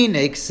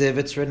 Hinei Ksiv,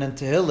 it's written in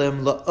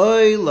Tehillim,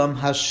 La'olam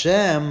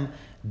Hashem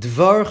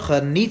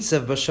dvarcha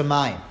nitzav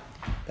b'shamayim.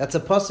 That's a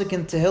pasuk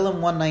in Tehillim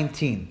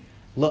 119.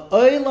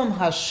 La'olam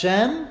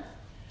Hashem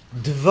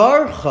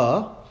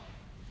dvarcha,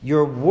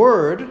 your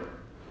word,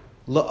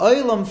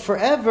 la'olam,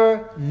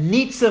 forever,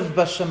 nitzav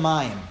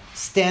b'shamayim,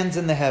 stands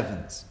in the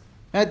heavens.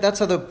 Right? That's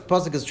how the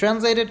pasuk is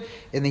translated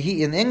in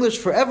English.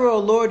 Forever, O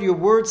Lord, your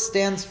word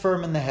stands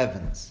firm in the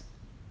heavens.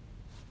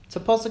 It's a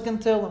pasuk in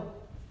Tehillim.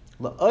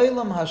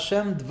 La'olam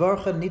Hashem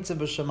dvarcha nitzav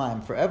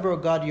b'shamayim. Forever, O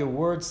God, your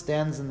word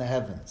stands in the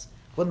heavens.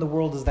 What in the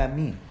world does that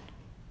mean?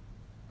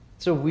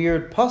 It's a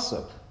weird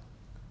pasuk.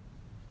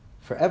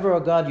 Forever, O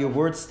God, your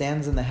word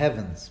stands in the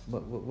heavens.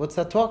 What's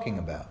that talking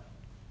about?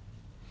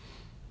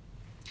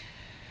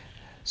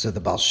 So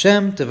the Baal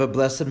Shem Tov, of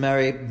blessed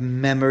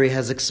memory,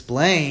 has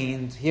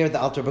explained. Here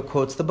the Alter Rebbe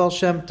quotes the Baal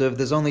Shem Tov.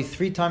 There's only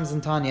 3 times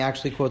in Tanya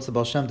actually quotes the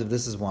Baal Shem Tov.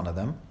 This is one of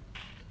them.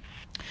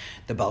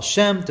 The Baal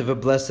Shem Tov, of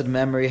blessed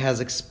memory,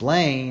 has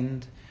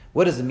explained.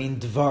 What does it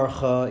mean?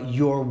 Dvarcha,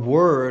 your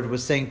word,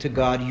 was saying to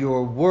God,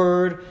 your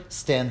word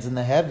stands in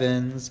the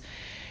heavens.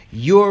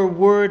 Your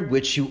word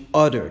which you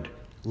uttered,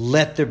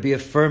 let there be a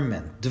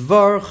firmament.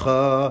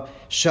 Dvarcha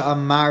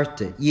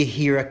sha'amarte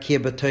yehirakia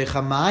b'toich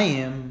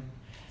hamayim.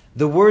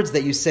 The words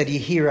that you said,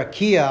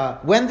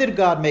 yehirakia. When did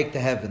God make the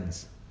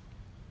heavens?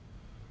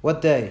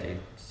 What day?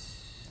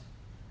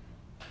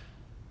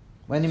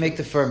 When did He make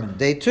the firmament?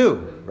 Day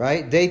 2,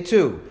 right? Day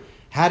 2.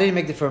 How did He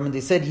make the firmament?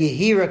 He said,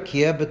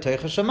 yehirakia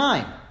b'toich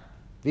hashamayim.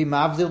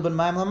 V'mavdil ben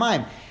mayim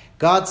lamayim.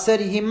 God said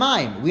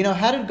Yihimayim. We know,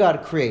 how did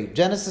God create?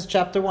 Genesis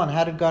chapter 1,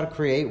 how did God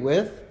create?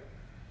 With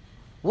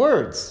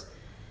words.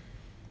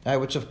 Right,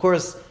 which of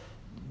course,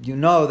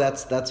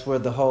 that's where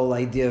the whole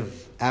idea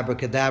of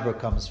abracadabra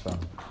comes from.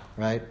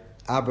 Right?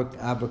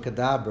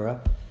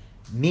 Abracadabra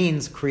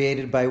means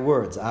created by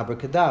words.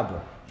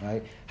 Abracadabra.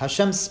 Right?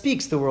 Hashem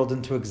speaks the world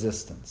into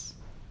existence.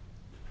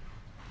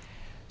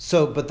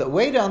 So, but the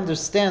way to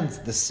understand,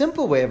 the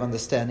simple way of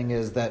understanding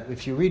is that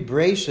if you read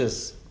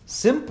Bereshis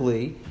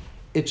simply,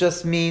 it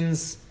just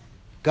means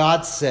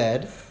God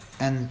said,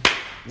 and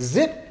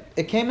zip,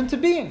 it came into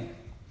being.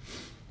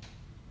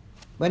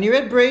 When you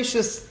read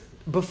Bereshis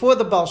before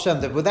the Baal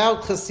Shem Tov,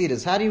 without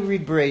Chassidus, how do you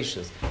read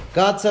Bereshis?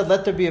 God said,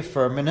 let there be a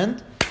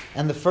firmament,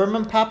 and the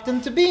firmament popped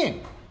into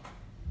being.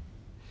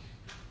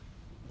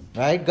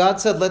 Right? God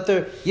said, let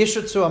there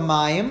yishutzu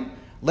amayim,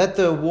 let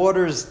the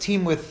waters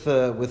teem with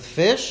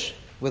fish,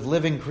 with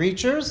living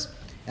creatures,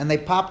 and they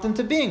popped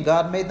into being.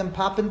 God made them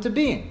pop into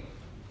being.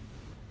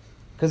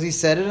 Because he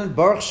said it in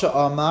Baruch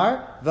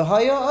Sha'amar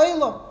v'haya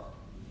olam.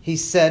 He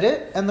said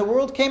it, and the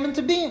world came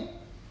into being.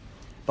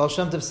 Baal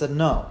Shem Tov said,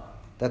 no,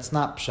 that's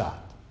not pshat.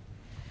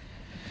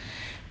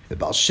 The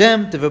Baal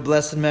Shem Tov, of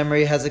blessed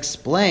memory, has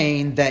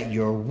explained that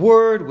your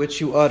word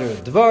which you utter,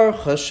 Dvar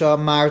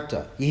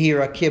Chashamarta,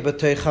 Yihir Akir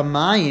B'toich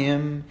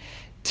HaMayim,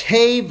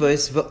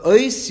 Tevis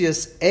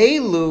V'oisius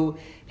Elu,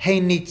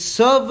 He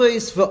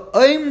Nitzavis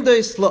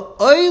V'oimdois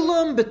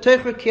La'olam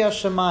B'toich Rakei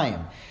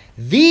HaShamayim.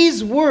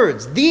 These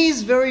words,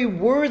 these very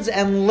words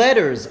and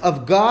letters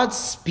of God's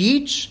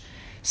speech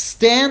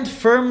stand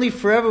firmly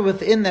forever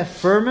within the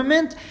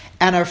firmament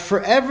and are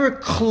forever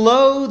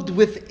clothed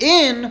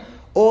within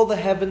all the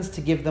heavens to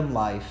give them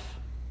life.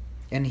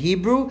 In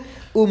Hebrew,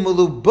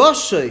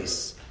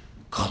 umulubashos,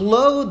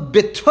 clothed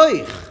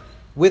betoich,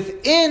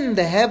 within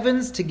the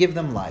heavens to give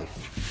them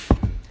life.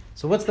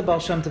 So what's the Baal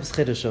Shem Tov's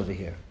chiddush over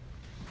here?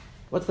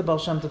 What's the Baal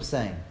Shem Tov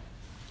saying?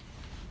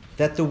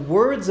 That the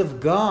words of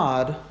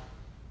God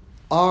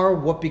are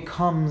what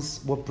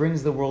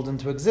brings the world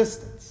into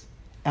existence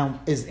and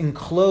is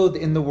enclosed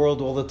in the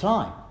world all the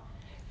time.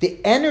 The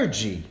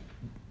energy,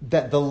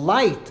 that the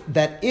light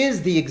that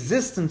is the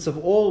existence of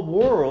all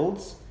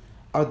worlds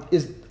are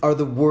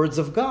the words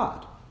of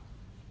God,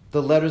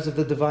 the letters of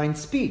the divine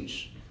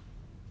speech.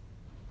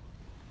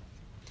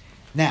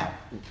 Now,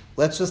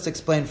 let's just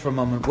explain for a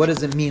moment, what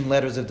does it mean,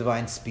 letters of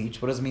divine speech?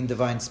 What does it mean,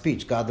 divine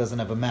speech? God doesn't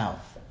have a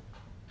mouth.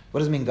 What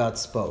does it mean, God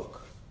spoke?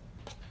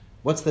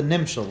 What's the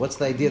nimshal? What's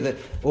the idea that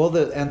all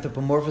the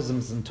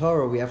anthropomorphisms in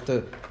Torah, we have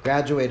to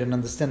graduate and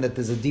understand that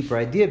there's a deeper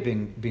idea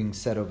being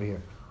said over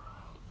here.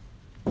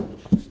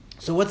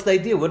 So what's the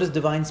idea? What does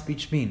divine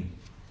speech mean?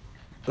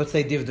 What's the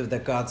idea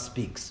that God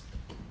speaks?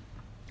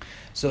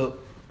 So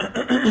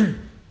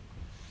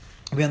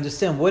we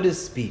understand, what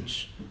is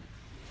speech?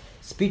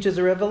 Speech is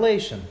a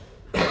revelation.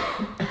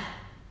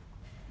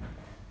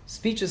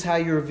 Speech is how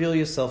you reveal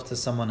yourself to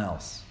someone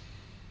else.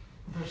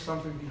 There's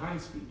something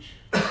behind speech.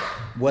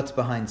 What's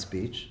behind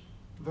speech?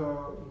 The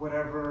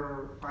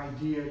whatever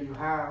idea you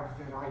have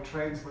that I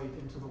translate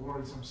into the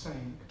words I'm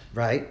saying.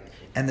 Right.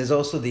 And there's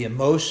also the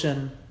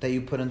emotion that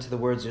you put into the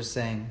words you're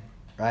saying.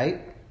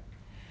 Right?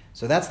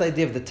 So that's the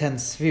idea of the 10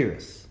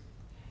 spheres.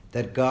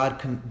 That God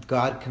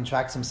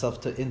contracts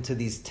himself into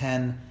these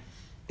 10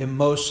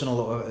 emotional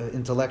or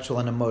intellectual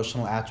and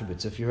emotional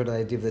attributes. If you heard the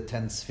idea of the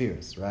 10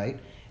 spheres, right?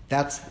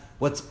 That's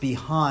what's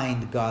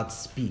behind God's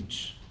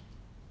speech.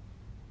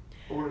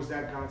 Or is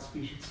that God's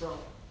speech itself?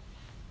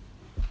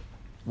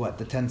 What,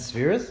 the 10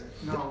 spheres?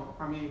 No,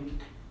 I mean,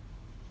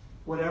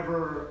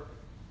 whatever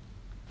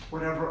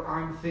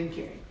I'm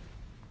thinking,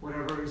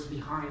 whatever is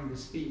behind the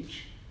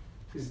speech,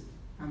 is,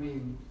 I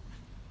mean,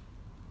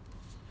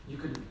 you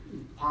could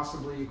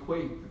possibly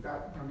equate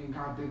that. I mean,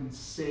 God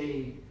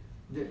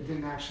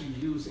didn't actually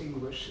use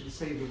English to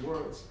say the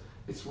words.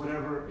 It's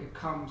whatever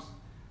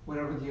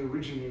the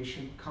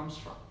origination comes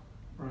from,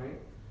 right?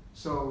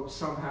 So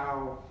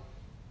somehow,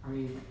 I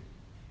mean,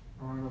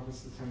 I don't know if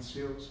it's the 10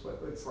 spheres,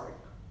 but it's like,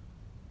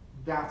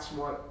 that's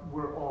what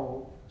we're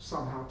all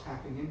somehow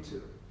tapping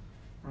into,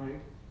 right?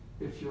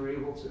 If you're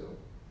able to,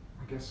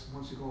 I guess,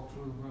 once you go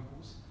through the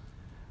levels,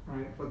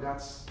 right? But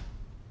that's,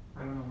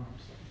 I don't know what I'm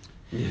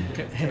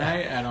saying. Can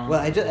I add on? Well,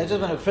 I just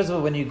want to, first of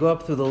all, when you go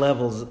up through the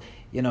levels,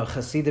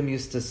 Chassidim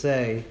used to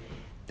say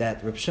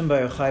that Reb Shimon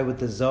Bar Yochai with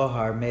the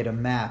Zohar made a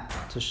map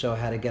to show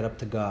how to get up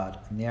to God.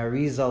 And the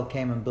Arizal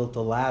came and built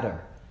a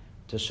ladder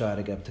to show how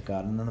to get up to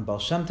God. And then the Baal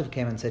Shem Tov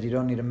came and said, you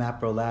don't need a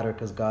map or a ladder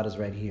because God is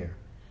right here.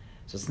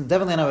 So it's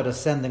definitely not at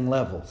ascending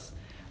levels.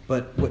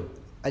 But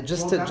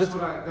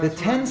the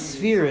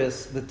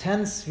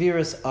 10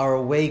 spheres are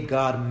a way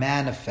God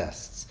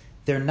manifests.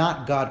 They're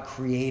not God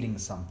creating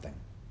something.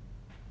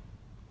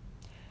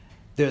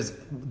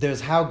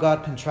 There's how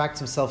God contracts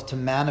himself to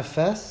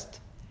manifest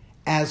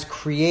as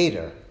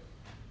creator.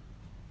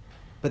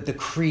 But the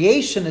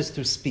creation is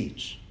through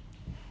speech.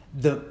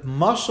 The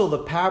mashal, the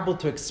parable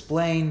to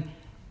explain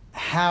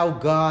how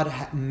God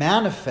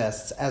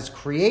manifests as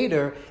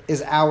creator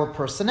is our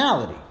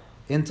personality,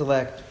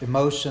 intellect,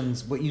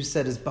 emotions. What you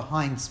said is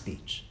behind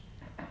speech.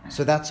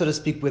 So that's, so to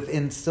speak,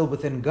 still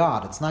within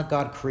God. It's not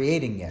God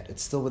creating yet.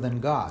 It's still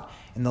within God.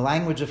 In the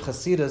language of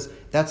Chassidus,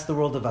 that's the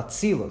world of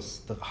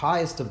Atzilus, the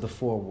highest of the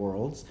 4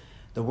 worlds.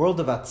 The world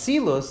of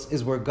Atzilus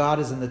is where God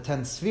is in the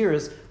 10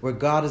 spheres, where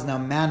God is now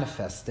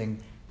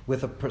manifesting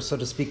with, so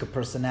to speak, a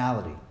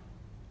personality.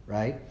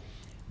 Right?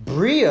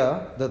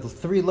 Bria, the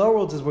 3 lower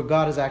worlds, is where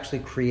God is actually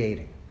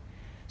creating.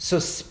 So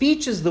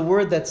speech is the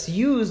word that's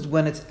used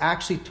when it's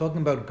actually talking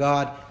about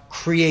God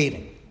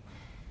creating.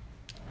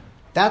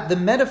 That the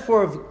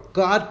metaphor of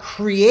God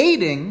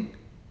creating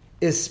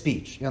is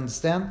speech. You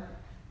understand?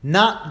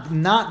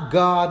 Not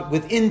God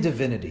within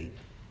divinity,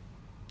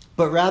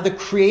 but rather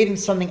creating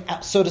something,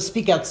 so to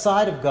speak,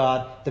 outside of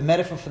God. The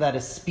metaphor for that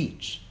is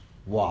speech.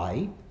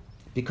 Why?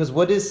 Because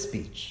what is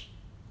speech?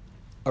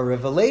 A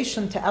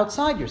revelation to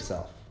outside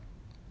yourself.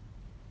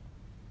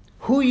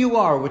 Who you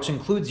are, which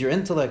includes your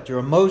intellect, your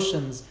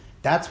emotions,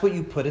 that's what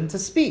you put into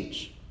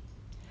speech.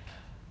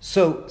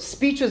 So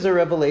speech is a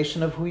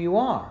revelation of who you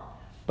are.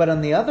 But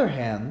on the other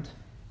hand,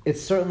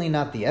 it's certainly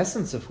not the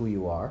essence of who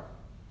you are.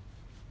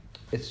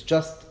 It's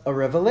just a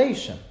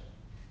revelation.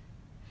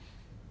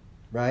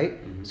 Right?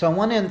 Mm-hmm. So on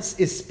one end,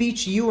 is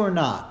speech you or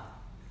not?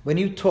 When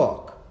you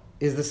talk,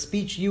 is the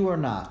speech you or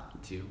not?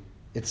 It's you.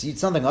 It's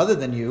something other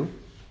than you.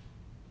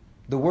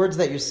 The words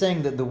that you're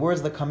saying, the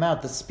words that come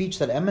out, the speech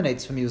that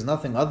emanates from you is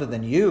nothing other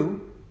than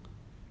you.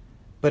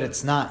 But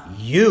it's not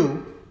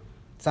you.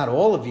 It's not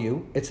all of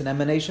you. It's an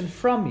emanation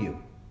from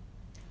you.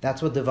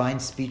 That's what divine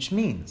speech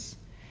means.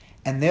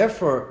 And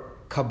therefore,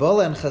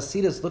 Kabbalah and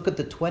Chassidus look at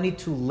the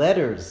 22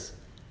 letters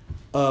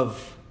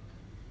of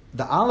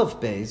the Aleph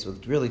Beis,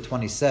 with really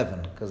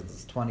 27, because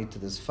there's 20 to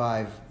this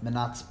 5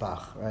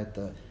 Menatzbach, right?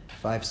 The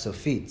 5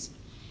 Sophites.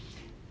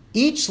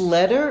 Each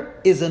letter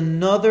is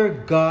another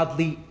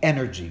godly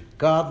energy,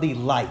 godly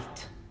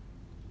light,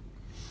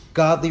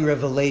 godly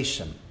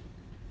revelation.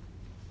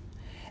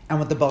 And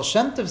what the Baal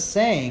Shem Tov is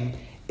saying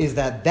is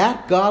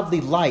that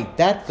godly light,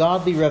 that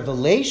godly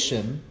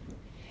revelation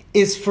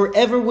is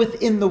forever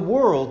within the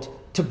world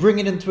to bring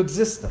it into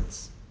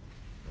existence.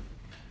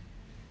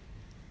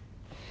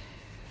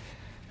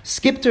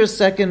 Skip to a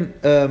second.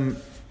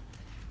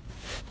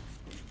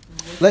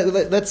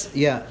 Let's.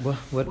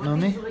 What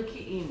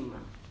Nomi?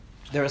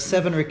 There are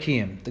 7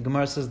 Rekiim. The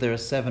Gemara says there are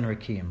 7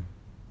 Rekiim.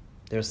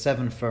 There are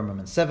 7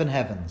 firmaments, 7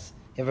 heavens.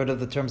 You ever heard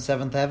of the term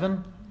 7th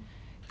heaven?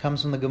 It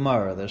comes from the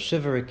Gemara. There's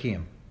Shiva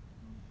Rekiim.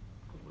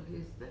 What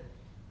is that?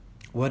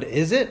 What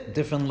is it?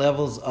 Different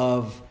levels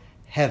of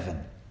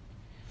heaven.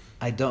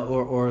 I don't,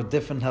 or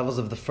different levels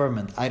of the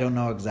firmament. I don't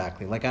know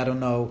exactly. Like, I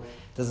don't know.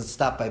 Does it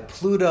stop by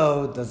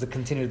Pluto? Does it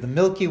continue to the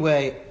Milky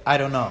Way? I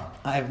don't know.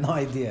 I have no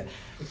idea.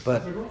 It's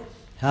but physical?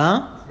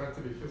 Huh? It's meant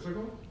to be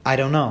physical? I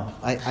don't know.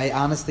 I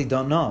honestly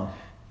don't know.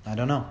 I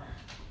don't know.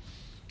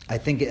 I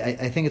think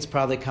it's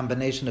probably a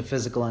combination of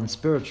physical and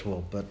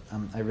spiritual, but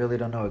I really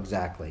don't know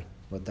exactly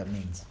what that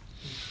means.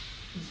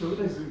 So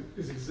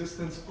is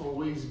existence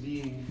always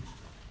being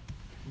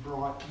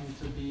brought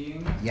into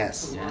being?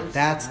 Yes, Yeah.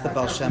 that's the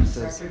Baal Shem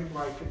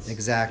Tov's.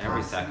 Exactly.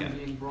 Every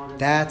second.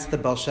 That's the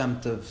Baal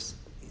Shem Tov's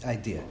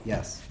idea.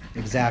 Yes,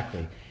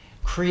 exactly.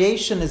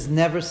 Creation is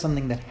never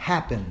something that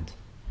happened.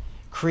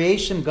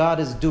 Creation, God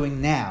is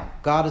doing now.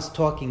 God is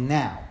talking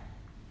now.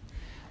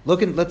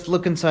 Let's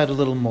look inside a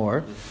little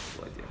more.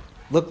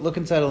 Look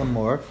inside a little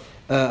more.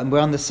 We're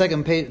on the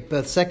second page,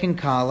 the second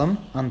column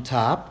on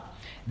top.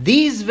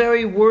 These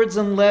very words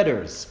and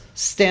letters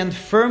stand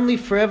firmly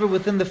forever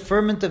within the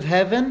firmament of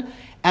heaven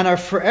and are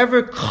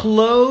forever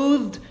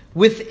clothed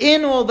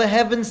within all the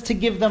heavens to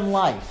give them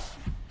life.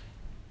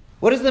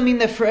 What does that mean?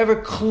 They're forever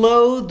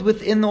clothed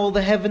within all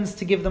the heavens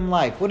to give them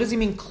life. What does he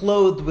mean,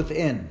 clothed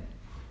within?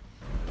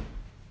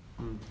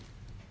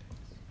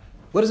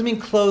 What does it mean,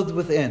 clothed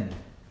within?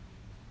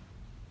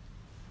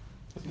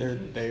 They're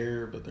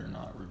there, but they're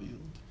not revealed.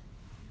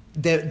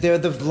 They're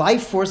the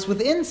life force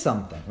within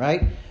something,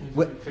 right?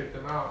 You take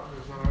them out,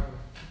 there's no.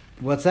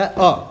 What's that?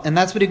 Oh, and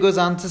that's what he goes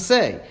on to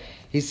say.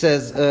 He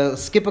says,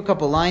 skip a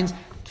couple lines,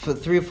 for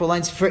 3 or 4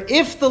 lines. For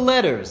if the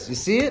letters, you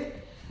see it?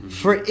 Mm-hmm.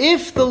 For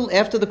if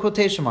after the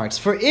quotation marks,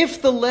 for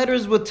if the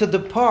letters were to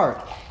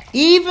depart,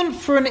 even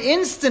for an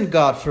instant,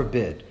 God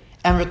forbid,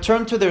 and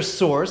return to their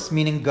source,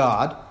 meaning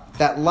God,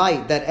 that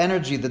light, that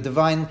energy, the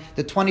divine,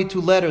 the 22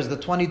 letters, the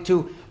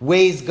 22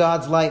 ways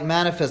God's light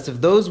manifests,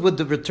 if those would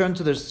return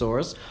to their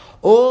source,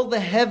 all the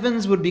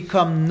heavens would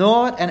become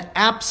naught and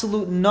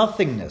absolute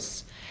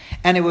nothingness.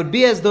 And it would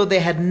be as though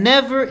they had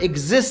never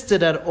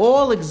existed at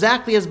all,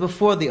 exactly as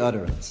before the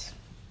utterance.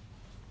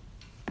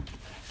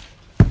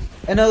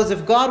 In other words,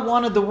 if God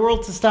wanted the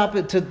world to stop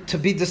it, to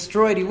be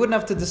destroyed, he wouldn't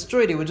have to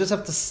destroy it. He would just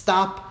have to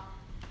stop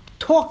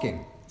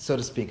talking, so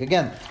to speak.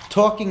 Again,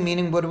 talking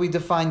meaning, what do we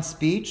define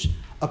speech?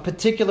 A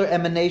particular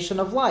emanation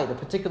of light, a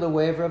particular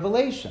way of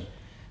revelation.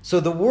 So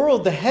the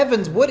world, the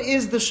heavens, what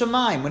is the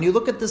Shemaim? When you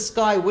look at the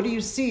sky, what are you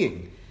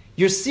seeing?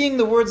 You're seeing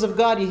the words of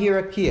God, you hear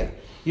Akiyah.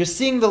 You're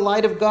seeing the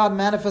light of God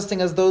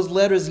manifesting as those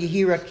letters, you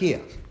hear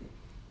Akiyah.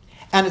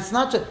 And it's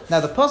not just... Now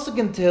the Pasuk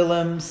in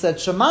Tehillim said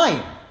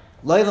Shemaim.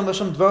 Leilam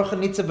Hashem dvarcha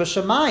nitzav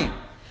b'Shamayim.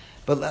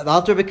 But the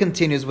Alter Rebbe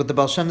continues with the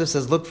Baal Shem Tov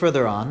says, look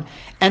further on.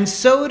 And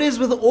so it is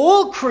with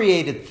all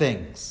created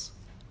things.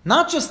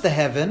 Not just the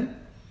heaven...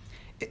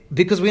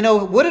 Because we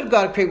know, what did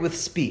God create with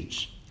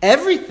speech?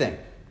 Everything.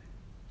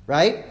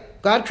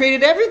 Right? God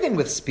created everything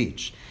with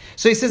speech.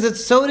 So he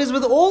says, so it is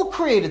with all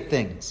created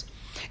things.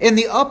 In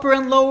the upper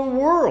and lower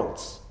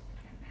worlds.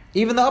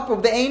 Even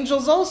the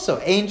angels also.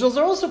 Angels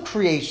are also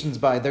creations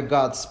by their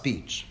God's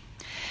speech.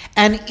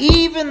 And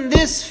even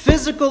this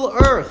physical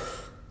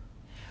earth,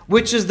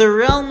 which is the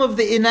realm of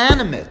the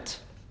inanimate,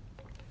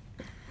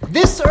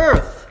 this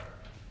earth,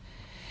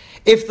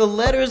 if the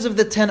letters of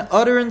the 10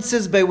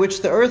 utterances by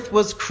which the earth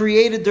was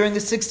created during the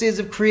 6 days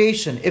of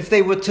creation, if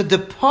they were to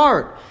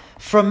depart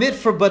from it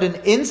for but an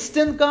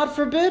instant, God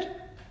forbid,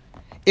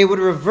 it would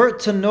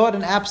revert to naught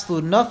and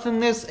absolute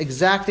nothingness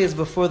exactly as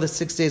before the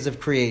 6 days of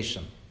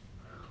creation.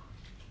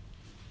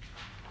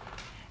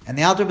 And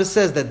the Alter Rebbe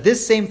says that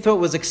this same thought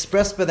was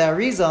expressed by the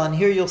Arizal, and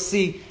here you'll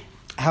see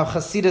how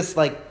Chassidus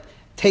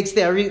takes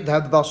how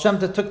the Baal Shem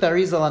Tov took the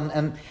Arizal,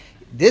 and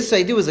this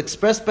idea was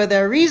expressed by the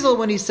Arizal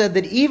when he said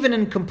that even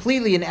in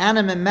completely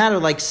inanimate matter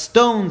like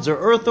stones or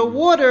earth or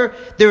water,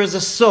 there is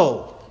a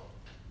soul.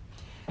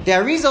 The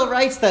Arizal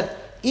writes that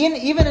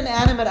even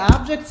inanimate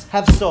objects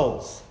have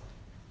souls.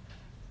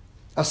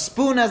 A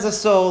spoon has a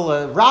soul,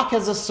 a rock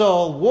has a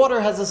soul, water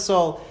has a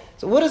soul.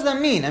 So what does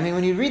that mean? I mean,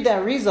 when you read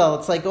that Arizal,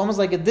 it's almost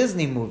like a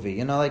Disney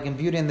movie, like in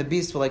Beauty and the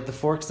Beast, where the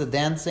forks are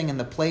dancing and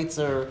the plates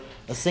are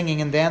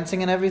singing and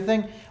dancing and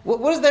everything. What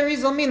does that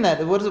Arizal mean?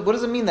 What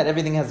does it mean that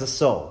everything has a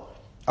soul?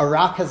 A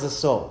rock has a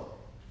soul.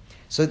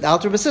 So the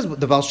Alter Rebbe says,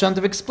 the Baal Shem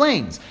Tov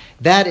explains,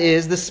 that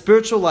is the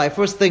spiritual life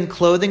force, the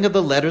enclothing of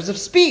the letters of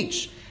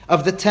speech,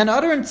 of the 10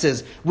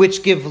 utterances,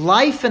 which give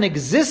life and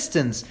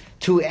existence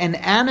to an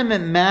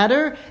animate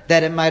matter,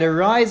 that it might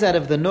arise out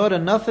of the naught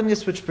and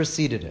nothingness which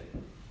preceded it.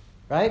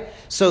 Right?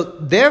 So,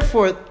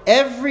 therefore,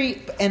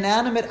 every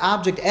inanimate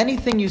object,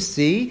 anything you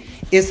see,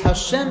 is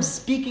Hashem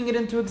speaking it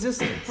into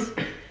existence.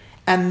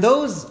 And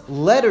those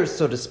letters,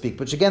 so to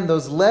speak, which again,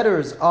 those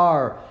letters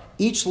are,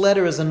 each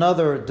letter is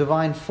another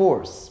divine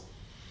force.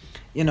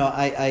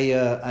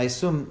 I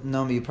assume,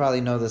 Nomi, you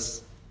probably know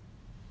this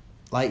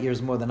light years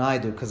more than I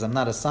do, because I'm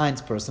not a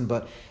science person,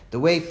 but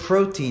the way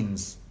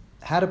proteins,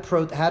 how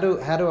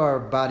do our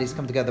bodies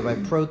come together? By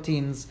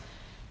proteins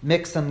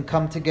mix and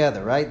come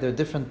together, right? There are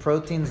different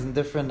proteins and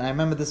different. I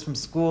remember this from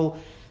school,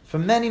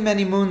 from many,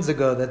 many moons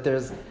ago. That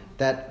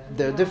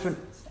there are different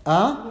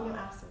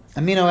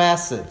amino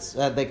acids.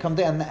 They come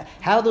together, and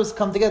how those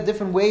come together,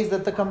 different ways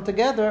that they come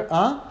together.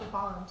 They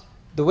bond.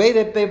 The way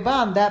that they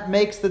bond, that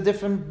makes the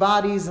different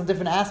bodies and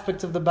different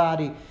aspects of the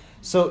body.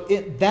 So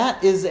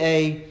that is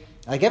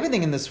like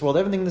everything in this world.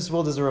 Everything in this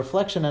world is a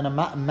reflection and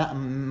a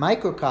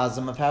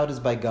microcosm of how it is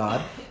by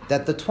God.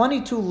 That the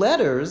 22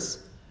 letters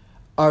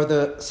are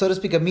the, so to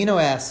speak, amino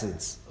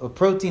acids or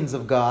proteins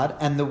of God,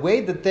 and the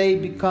way that they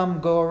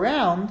go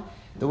around,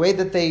 the way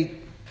that they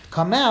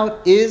come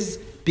out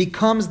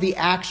becomes the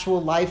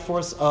actual life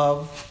force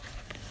of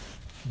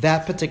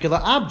that particular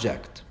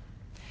object.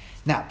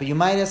 Now, but you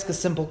might ask a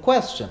simple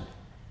question.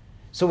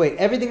 So wait,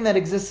 everything that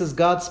exists is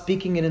God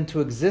speaking it into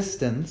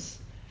existence,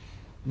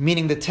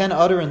 meaning the 10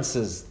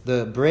 utterances,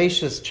 the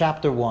Bereshis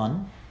chapter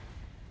 1,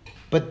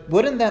 but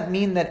wouldn't that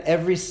mean that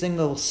every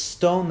single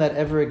stone that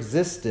ever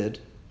existed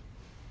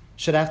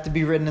should have to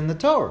be written in the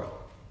Torah?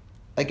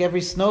 Like every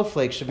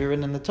snowflake should be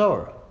written in the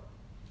Torah.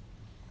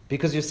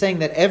 Because you're saying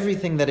that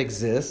everything that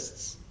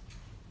exists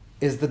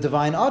is the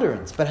divine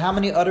utterance. But how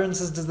many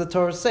utterances does the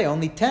Torah say?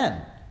 Only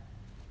 10.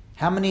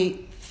 How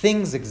many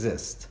things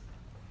exist?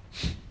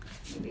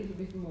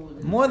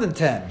 More than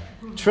 10.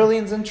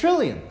 Trillions and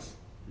trillions.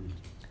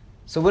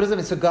 So what does it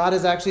mean? So God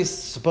is actually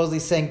supposedly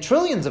saying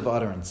trillions of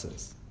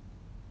utterances.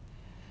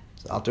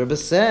 So Alter Rebbe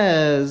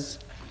says,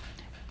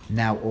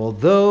 now,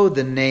 although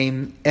the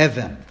name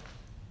Evan,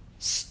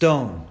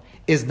 stone,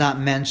 is not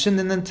mentioned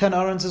in the 10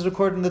 utterances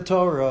recorded in the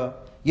Torah,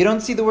 you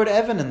don't see the word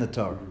Evan in the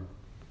Torah,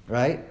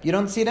 right? You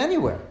don't see it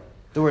anywhere,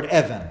 the word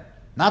Evan.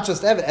 Not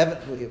just Evan.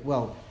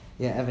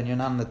 Evan, you're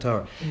not in the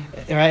Torah,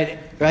 right?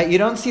 You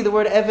don't see the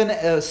word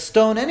Evan,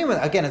 stone, anywhere.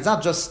 Again, it's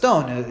not just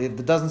stone.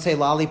 It doesn't say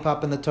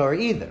lollipop in the Torah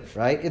either,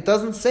 right? It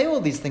doesn't say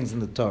all these things in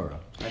the Torah.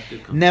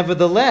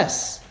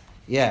 Nevertheless,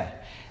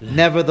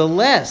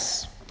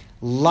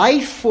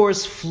 life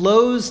force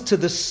flows to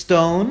the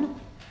stone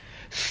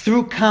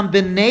through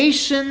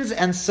combinations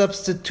and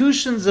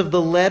substitutions of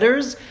the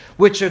letters,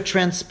 which are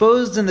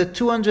transposed in the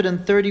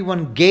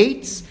 231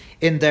 gates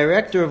in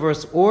direct or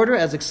reverse order,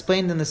 as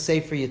explained in the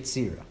Sefer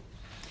Yetzirah.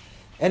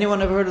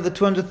 Anyone ever heard of the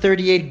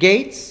 238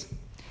 gates?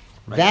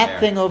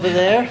 Thing over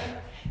there,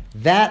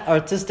 that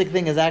artistic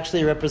thing is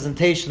actually a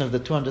representation of the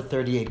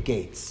 238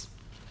 gates.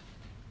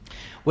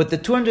 What the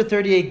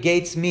 238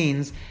 gates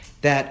means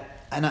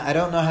that, and I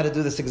don't know how to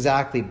do this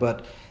exactly,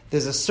 but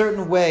there's a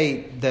certain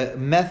way, the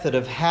method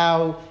of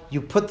how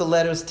you put the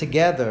letters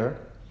together,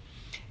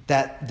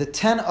 that the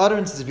 10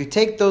 utterances, if you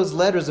take those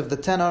letters of the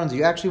 10 utterances,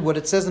 you actually, what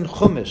it says in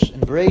Chumash, in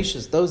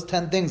Bereshis, those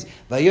 10 things,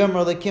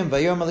 Vayomer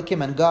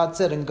Elokim, and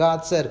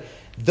God said,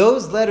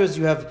 those letters,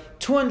 you have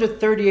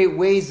 238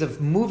 ways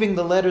of moving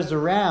the letters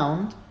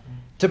around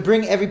to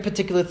bring every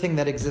particular thing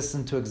that exists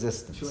into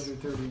existence.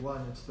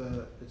 231,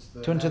 it's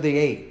the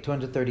 238.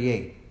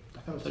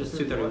 But it's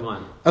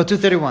 231. Oh,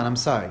 231, I'm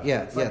sorry.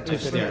 Yeah, It's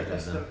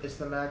 231. it's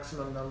the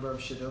maximum number of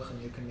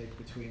shidduchim you can make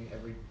between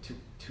every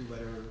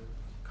two-letter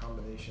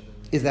combination.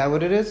 Is that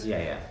what it is?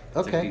 Yeah.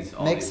 Okay,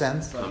 makes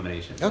sense.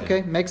 Combinations.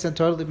 Okay, makes sense.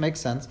 Totally makes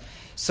sense.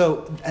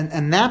 So,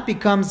 and that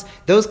becomes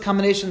those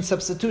combination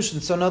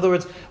substitutions. So, in other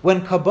words,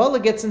 when Kabbalah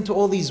gets into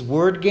all these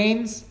word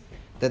games,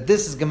 that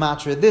this is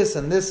gematria, this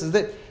and this is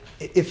that.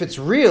 If it's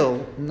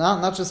real,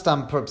 not just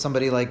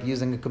somebody like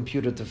using a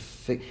computer to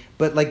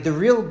but like the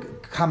real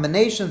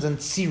combinations and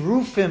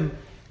tzirufim,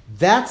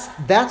 that's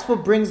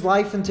what brings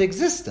life into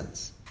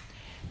existence.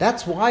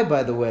 That's why,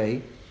 by the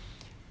way,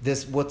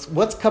 this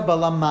what's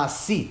Kabbalah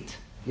Masit?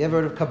 You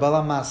ever heard of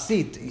Kabbalah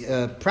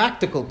Masit?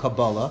 Practical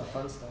Kabbalah.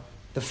 Fun stuff.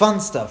 The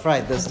fun stuff,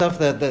 right? The stuff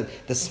that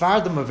the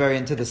Sephardim are very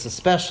into this,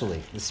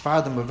 especially. The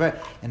Sephardim are very.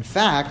 In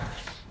fact,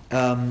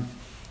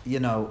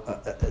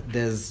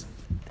 there's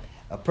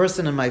a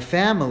person in my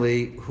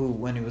family who,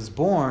 when he was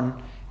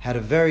born, had a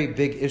very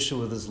big issue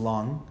with his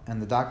lung,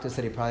 and the doctor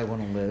said he probably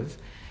wouldn't live.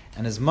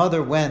 And his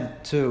mother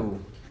went to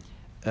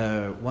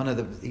one of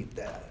the.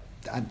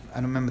 I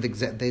don't remember the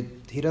exact.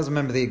 He doesn't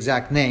remember the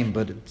exact name,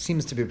 but it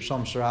seems to be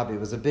Shem Sharabi. It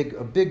was a big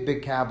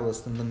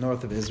Kabbalist in the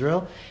north of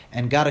Israel,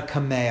 and got a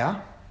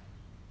kameah.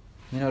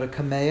 You know what a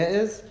kameah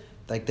is?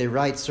 Like they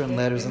write certain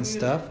letters and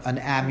stuff. An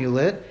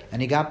amulet,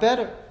 and he got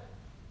better.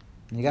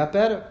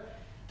 The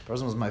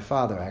person was my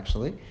father,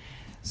 actually.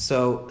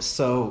 So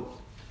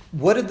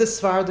what did the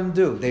Sephardim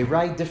do? They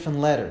write different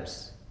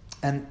letters,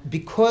 and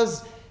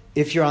because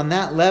if you're on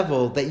that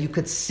level that you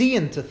could see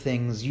into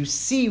things, you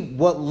see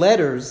what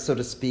letters, so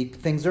to speak,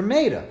 things are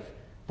made of.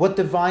 What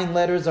divine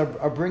letters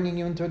are bringing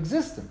you into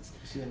existence.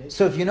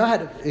 So if you know how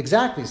to,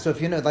 exactly, so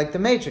if you know, like the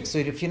Matrix, so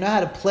if you know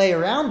how to play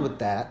around with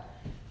that,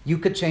 you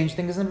could change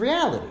things in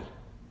reality.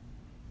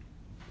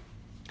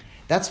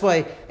 That's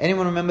why,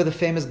 anyone remember the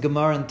famous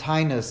Gemara in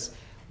Tainus,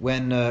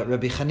 when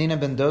Rabbi Chanina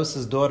ben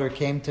Dosa's daughter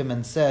came to him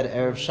and said,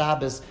 Erev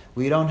Shabbos,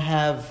 we don't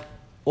have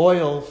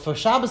oil for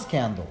Shabbos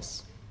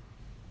candles.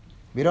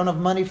 We don't have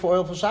money for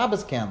oil for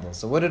Shabbos candles.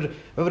 So what did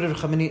Rabbi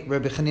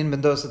Chanina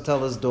ben Dosa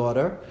tell his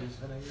daughter?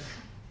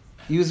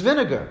 Use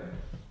vinegar.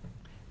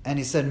 And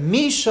he said,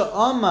 Misha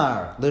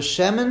Omar,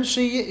 l'shemen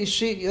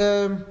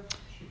sheyadlik,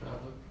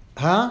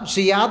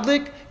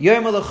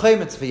 yom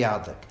l'chaymetz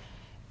v'yadlik.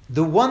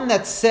 The one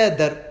that said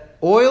that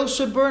oil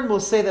should burn will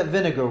say that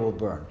vinegar will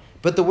burn.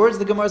 But the words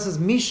of the Gemara says,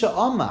 Misha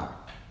Omar.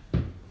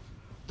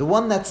 The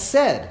one that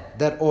said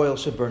that oil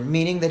should burn,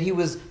 meaning that he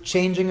was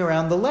changing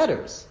around the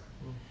letters.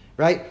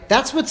 Right?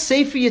 That's what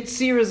Sefer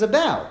Yetzirah is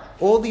about.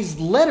 All these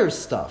letter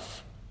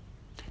stuff.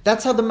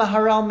 That's how the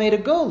Maharal made a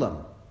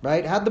golem.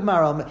 Right? How the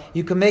Maharal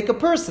you can make a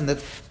person.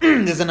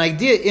 There's an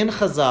idea in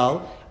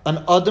Chazal, an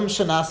Adam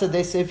Shanasa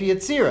de Sefer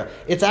Yetzirah.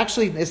 It's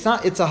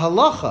a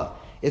halacha.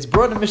 It's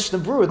brought in Mishnah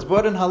Berurah. It's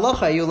brought in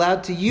halacha. Are you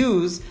allowed to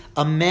use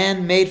a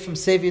man made from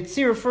Sefer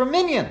Yetzirah for a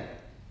minyan?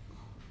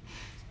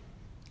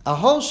 A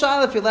whole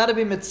shaila, if you're allowed to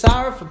be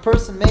mitzaref, a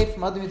person made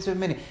from Adam Yetzirah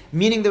minyan.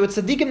 Meaning there were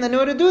tzaddikim that knew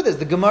how to do this.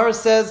 The Gemara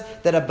says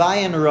that Abai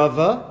and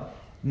Rava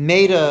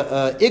made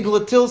a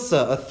igla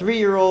tilsa, a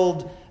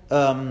 3-year-old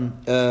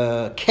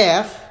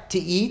calf to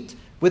eat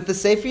with the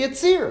Sefer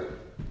Yetzirah.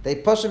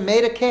 They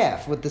made a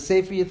calf with the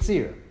Sefer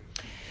Yetzirah.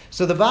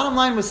 So the bottom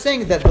line was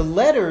saying that the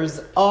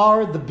letters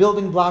are the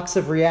building blocks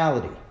of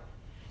reality.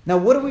 Now,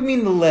 what do we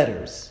mean the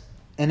letters?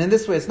 And in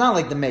this way, it's not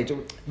like the major.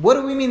 What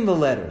do we mean the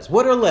letters?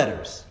 What are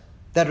letters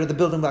that are the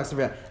building blocks of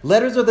reality?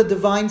 Letters are the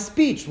divine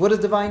speech. What does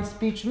divine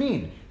speech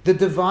mean? The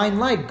divine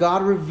light,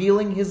 God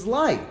revealing His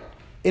light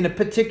in a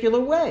particular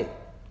way.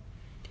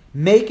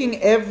 Making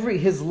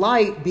His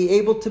light be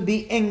able to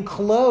be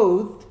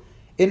enclosed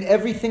in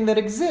everything that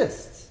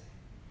exists.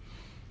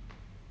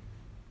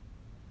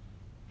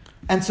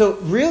 And so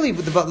really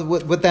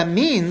what that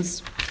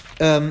means,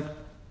 let's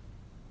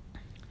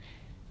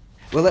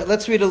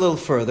read a little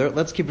further.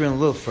 Let's keep reading a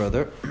little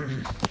further.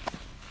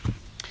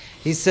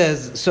 He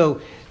says, so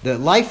the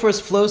life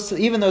force flows to,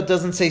 even though it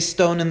doesn't say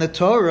stone in the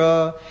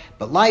Torah,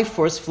 but life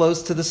force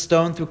flows to the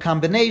stone through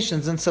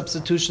combinations and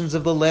substitutions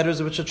of the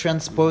letters which are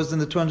transposed in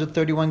the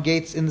 231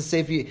 gates in the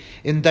Sefer,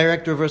 in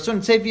direct reverse,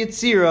 in Sefer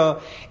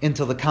Yetzirah,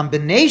 until the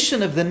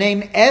combination of the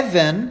name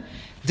Even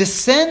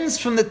descends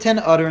from the 10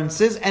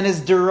 utterances and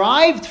is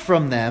derived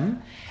from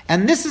them,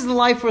 and this is the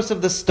life force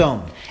of the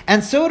stone.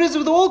 And so it is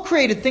with all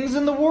created things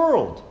in the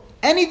world.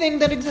 Anything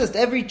that exists,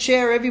 every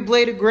chair, every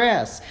blade of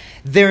grass.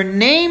 Their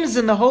names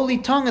in the holy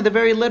tongue are the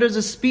very letters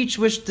of speech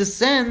which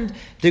descend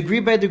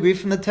degree by degree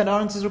from the 10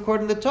 utterances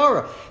recorded in the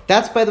Torah.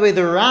 That's, by the way,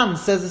 the Ram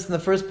says this in the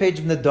first page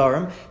of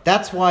Nedarim.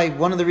 That's why,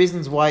 one of the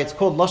reasons why it's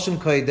called Lashon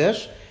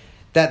Kodesh,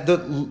 that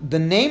the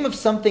name of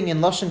something in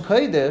Lashon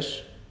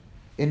Kodesh,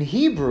 in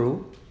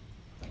Hebrew,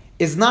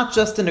 is not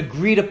just an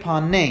agreed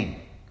upon name,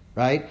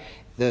 right?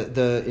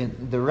 The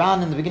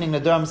Ran in the beginning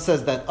of Nedarim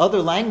says that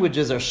other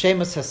languages are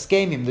shemus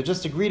haskemim, they're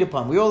just agreed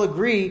upon. We all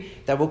agree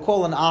that we'll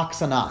call an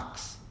ox an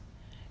ox.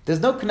 There's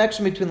no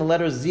connection between the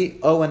letters Z,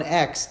 O, and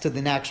X to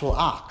the actual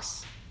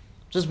ox.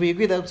 Just we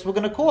agree that's what we're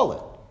going to call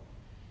it.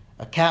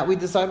 A cat we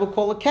decide we'll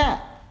call a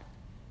cat.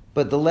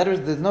 But the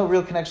letters, there's no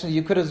real connection.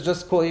 You could have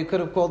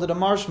called it a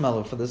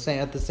marshmallow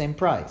at the same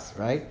price,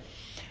 right?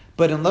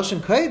 But in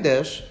Lashon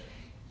Kodesh,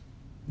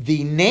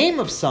 the name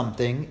of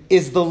something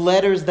is the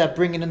letters that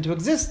bring it into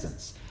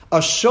existence.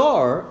 A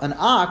shor, an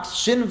ox,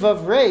 shin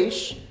vav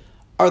reish,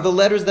 are the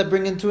letters that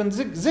bring it into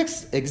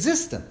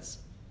existence.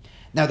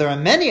 Now there are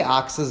many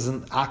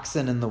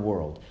oxen in the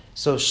world.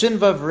 So shin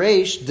vav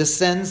reish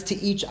descends to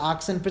each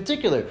ox in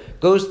particular,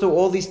 goes through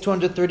all these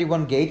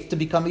 231 gates to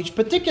become each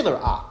particular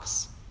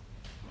ox.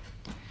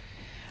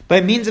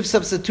 By means of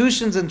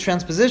substitutions and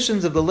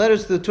transpositions of the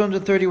letters to the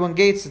 231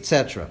 gates,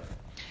 etc.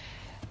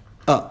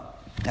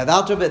 Now the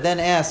Alter Rebbe then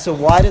asks, so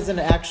why doesn't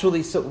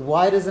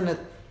it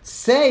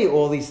say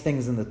all these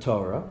things in the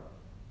Torah?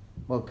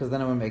 Well, because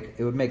then it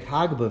would make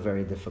HaBaal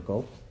very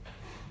difficult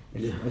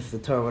if the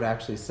Torah would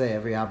actually say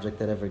every object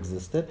that ever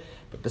existed.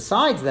 But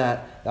besides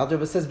that, the Alter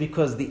Rebbe says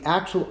because the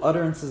actual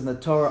utterances in the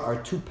Torah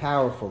are too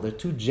powerful, they're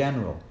too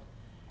general,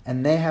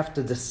 and they have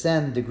to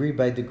descend degree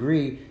by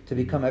degree to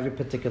become every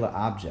particular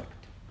object.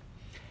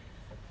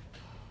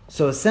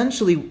 So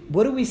essentially,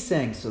 what are we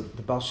saying? So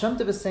the Baal Shem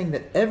Tov is saying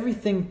that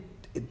everything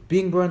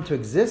being brought into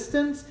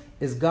existence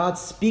is God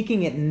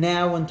speaking it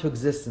now into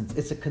existence.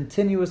 It's a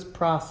continuous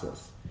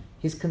process.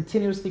 He's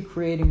continuously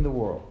creating the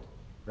world,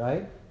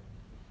 right?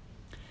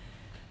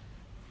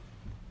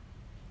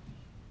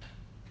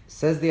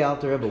 Says the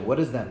Alter Rebbe, what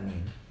does that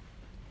mean?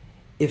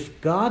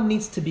 If God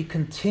needs to be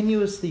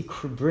continuously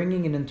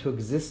bringing it into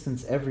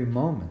existence every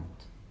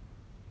moment,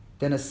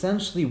 then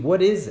essentially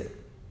what is it?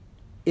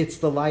 It's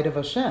the light of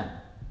Hashem.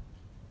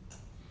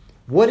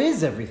 What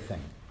is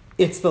everything?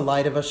 It's the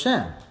light of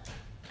Hashem.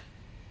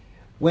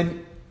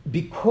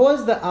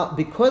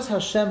 Because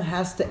Hashem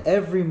has to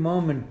every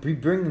moment be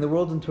bringing the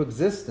world into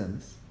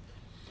existence,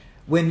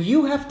 when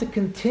you have to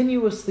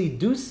continuously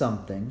do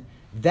something,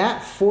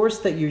 that force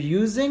that you're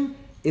using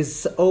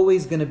is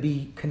always going to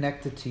be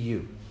connected to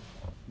you.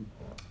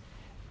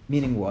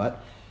 Meaning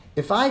what?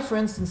 If I, for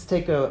instance,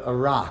 take a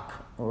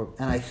rock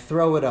and I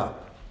throw it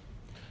up,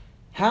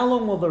 how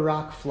long will the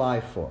rock fly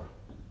for?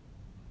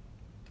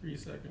 3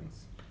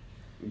 seconds.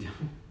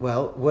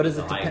 Well, what does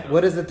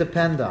it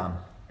depend on?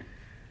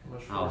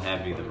 How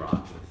heavy the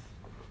rock is.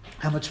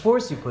 How much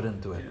force you put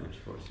into it,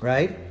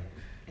 right?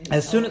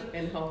 And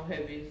how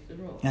heavy is the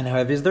rock? And how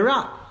heavy is the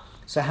rock?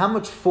 So how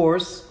much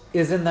force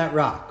is in that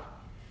rock,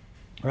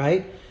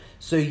 right?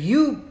 So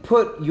you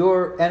put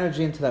your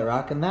energy into that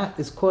rock, and that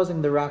is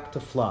causing the rock to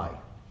fly.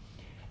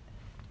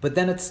 But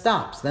then it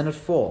stops, then it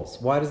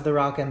falls. Why does the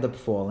rock end up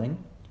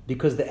falling?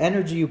 Because the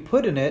energy you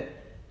put in it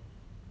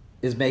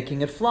is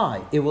making it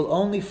fly. It will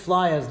only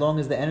fly as long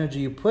as the energy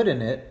you put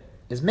in it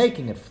is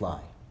making it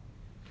fly.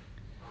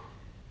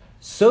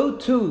 So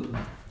too,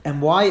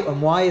 and why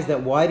is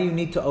that? Why do you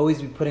need to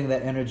always be putting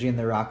that energy in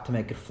the rock to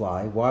make it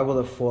fly? Why will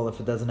it fall if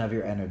it doesn't have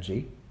your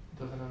energy? It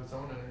doesn't have its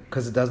own energy.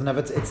 Because it doesn't have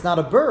it's not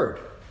a bird.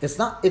 It's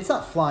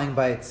not flying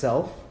by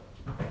itself.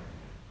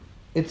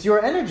 It's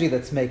your energy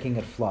that's making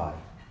it fly.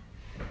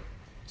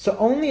 So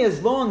only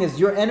as long as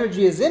your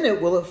energy is in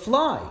it will it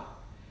fly.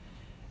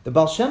 The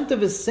Baal Shem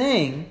Tov is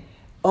saying,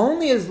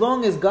 only as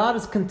long as God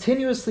is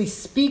continuously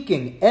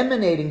speaking,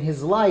 emanating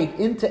His light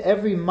into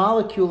every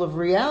molecule of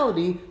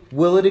reality,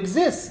 will it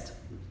exist.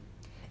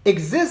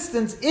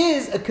 Existence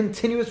is a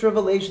continuous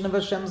revelation of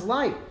Hashem's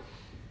light.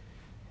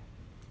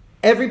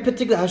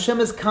 Hashem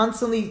is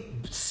constantly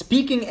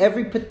speaking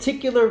every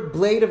particular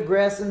blade of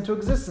grass into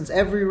existence,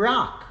 every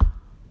rock.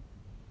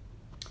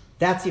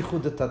 That's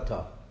Yichud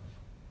Tata.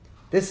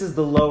 This is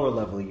the lower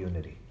level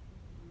unity.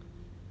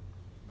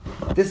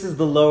 This is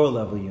the lower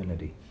level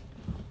unity.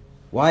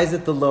 Why is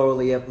it the lower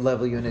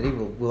level unity?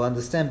 We'll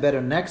understand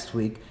better next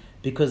week,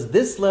 because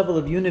this level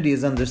of unity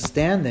is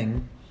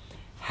understanding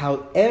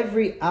how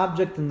every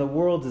object in the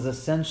world is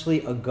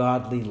essentially a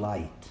godly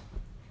light,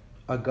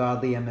 a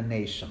godly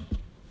emanation,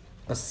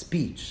 a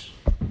speech.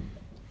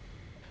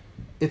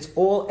 It's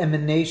all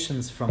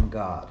emanations from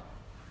God.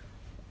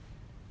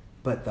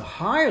 But the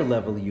higher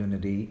level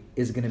unity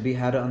is going to be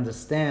how to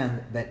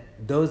understand that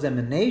those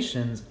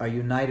emanations are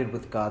united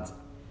with God's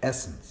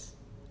essence.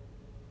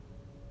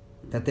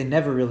 That they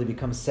never really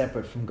become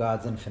separate from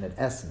God's infinite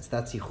essence.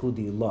 That's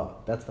Yichudi Law.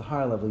 That's the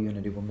higher level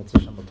unity we'll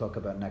talk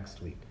about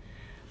next week.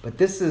 But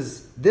this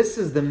is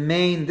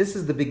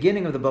the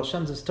beginning of the Baal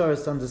Shem Tov's Torah,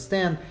 to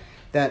understand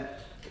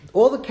that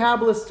all the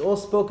Kabbalists all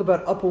spoke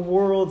about upper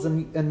worlds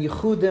and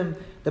Yichudim.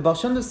 The Baal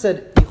Shem Tov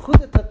said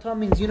Yichud Tata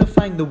means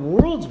unifying the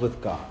worlds with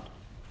God.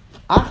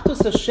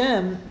 Achdus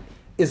Hashem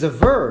is a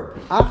verb.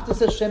 Achdus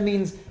Hashem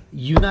means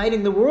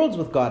uniting the worlds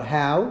with God.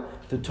 How?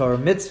 Through Torah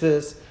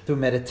mitzvahs, through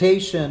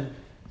meditation,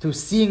 through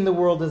seeing the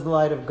world as the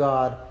light of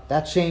God.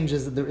 That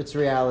changes its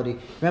reality.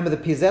 Remember the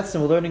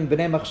Piazetzim, we're learning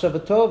B'nai Machshava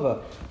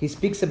Tova. He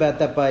speaks about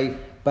that by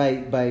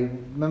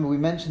remember we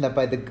mentioned that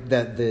by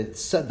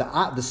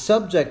the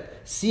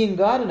subject seeing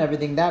God and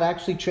everything, that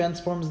actually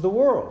transforms the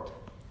world.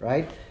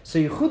 Right? So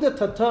Yichud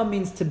Tata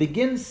means to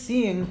begin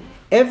seeing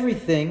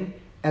everything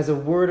as a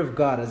word of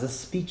God, as a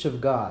speech of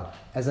God,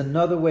 as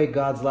another way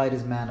God's light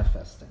is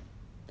manifesting.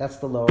 That's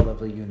the lower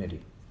level of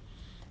unity.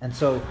 And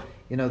so,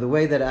 the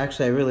way that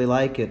actually I really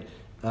like it,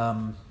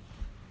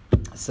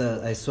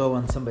 so I saw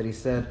when somebody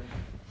said,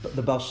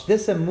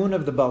 this emun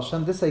of the Baal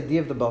Shem, this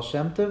idea of the Baal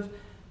Shem Tov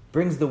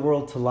brings the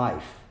world to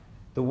life.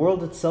 The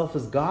world itself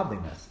is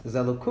godliness, is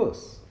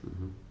elokus.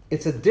 Mm-hmm.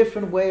 It's a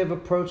different way of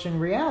approaching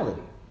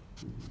reality.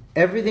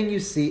 Everything you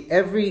see,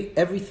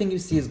 everything you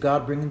see is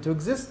God bringing to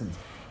existence.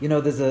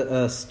 There's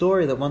a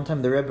story that one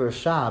time the Rebbe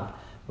Rashab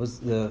was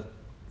the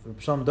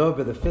Shalom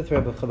Dober, the fifth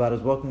Rebbe of Chabad, was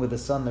walking with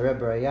his son, the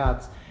Rebbe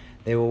Rayatz.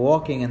 They were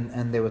walking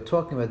and they were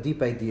talking about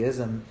deep ideas,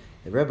 and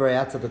the Rebbe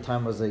Rayatz at the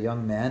time was a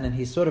young man, and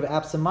he sort of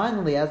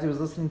absentmindedly, as he was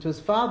listening to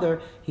his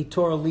father, he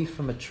tore a leaf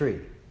from a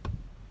tree.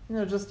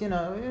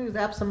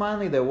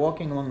 absentmindedly they're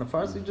walking along the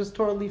forest. He just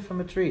tore a leaf from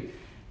a tree,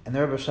 and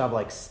the Rebbe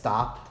Shab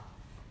stopped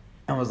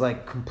and was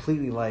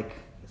completely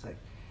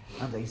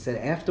he said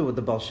afterward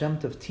the Baal Shem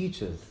Tov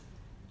teaches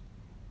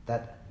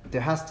that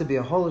there has to be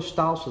a whole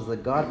ishtalshus,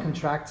 that God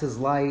contracts His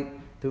light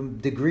through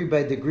degree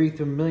by degree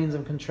through millions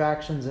of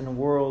contractions in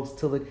worlds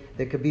till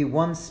there could be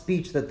one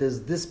speech that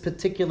there's this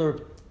particular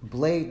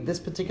blade, this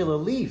particular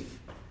leaf.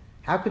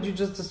 How could you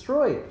just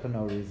destroy it for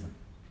no reason?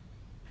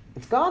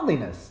 It's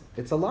godliness.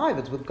 It's alive.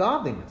 It's with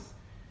godliness.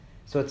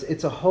 So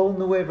it's a whole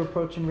new way of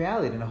approaching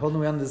reality and a whole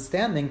new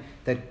understanding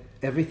that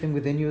everything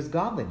within you is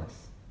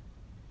godliness.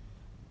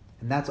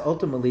 And that's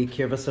ultimately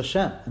Kirvas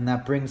Hashem. And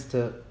that brings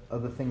to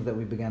other things that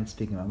we began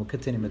speaking about. We'll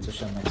continue with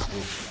Hashem next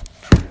week.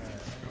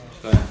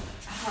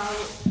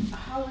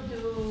 How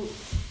do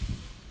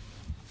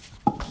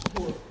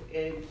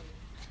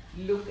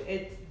look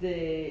at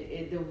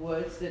the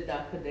words that the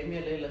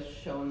Academia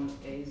Lelashon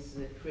is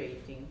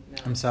creating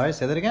now? I'm sorry,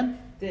 say that again?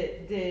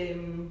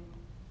 The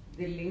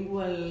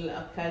lingual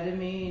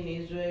academy in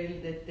Israel,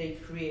 that they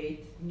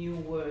create new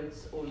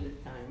words all the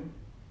time.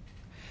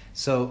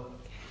 So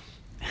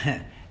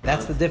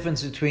that's the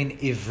difference between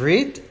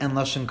Ivrit and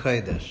Lashon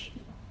Kodesh.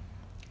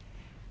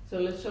 So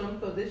Lashon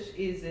Kodesh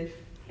is a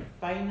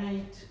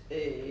finite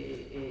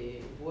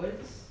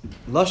words.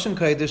 Lashon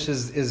Kodesh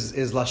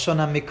is Lashon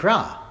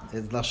HaMikra.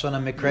 It's Lashon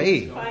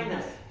HaMikra'i.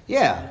 Finite.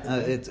 Yeah,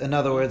 it's in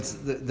other words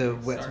So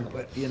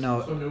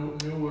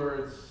new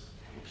words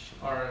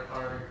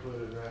aren't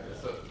included, right?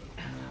 So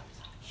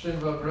Shem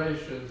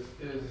Resh is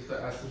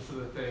the essence of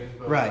the thing,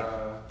 but right.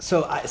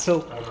 So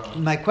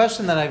my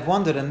question that I've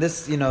wondered, and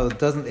this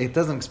doesn't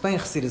explain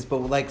Chassidus, but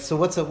what's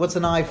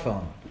an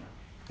iPhone?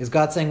 Is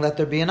God saying let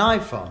there be an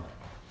iPhone?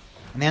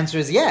 And the answer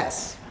is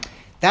yes.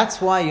 That's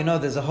why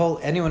there's a whole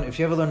if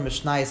you ever learn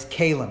Mishnayos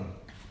Kalim,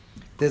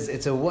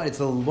 it's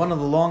one of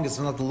the longest,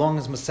 if not the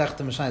longest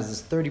Masechta Mishnayos. There's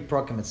 30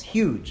 prakim. It's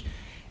huge.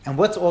 And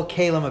what's all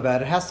Kalim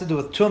about? It has to do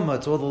with Tumah.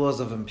 It's all the laws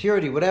of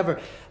impurity, whatever.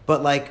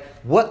 But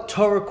what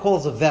Torah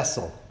calls a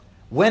vessel?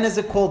 When is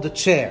it called a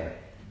chair?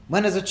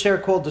 When is a chair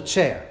called a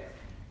chair?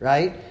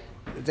 Right?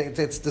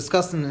 It's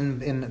discussed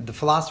in the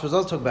philosophers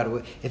also talk about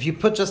it. If you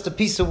put just a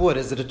piece of wood,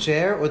 is it a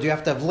chair, or do you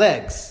have to have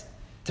legs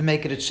to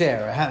make it a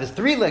chair? Or have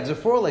 3 legs or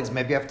 4 legs?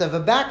 Maybe you have to have a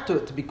back to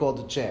it to be called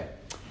a chair.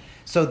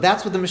 So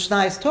that's what the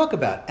Mishnayos talk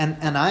about.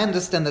 And I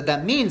understand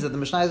that means that the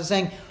Mishnayos are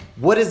saying,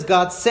 what is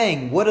God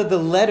saying? What are the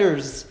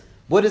letters?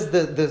 What is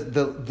the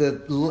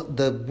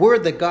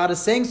word that God is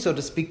saying, so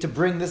to speak, to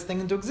bring this thing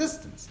into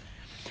existence?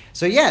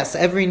 So yes,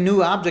 every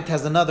new object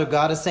has another.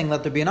 God is saying,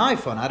 let there be an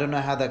iPhone. I don't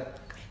know how that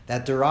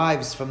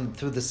derives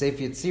through the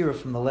Sefer Yetzirah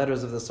from the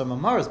letters of the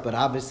Samaras, but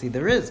obviously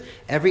there is.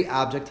 Every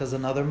object has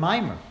another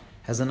mimer,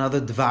 has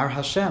another Dvar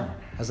Hashem,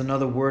 has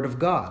another word of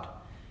God.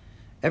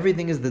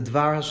 Everything is the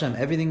Dvar Hashem.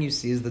 Everything you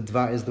see is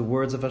the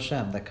words of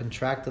Hashem, that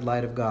contracted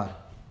light of God.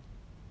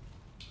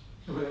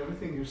 But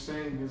everything you're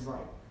saying is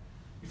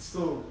it's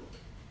still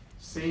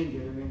saying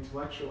it and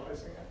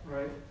intellectualizing it,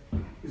 right?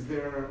 Is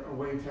there a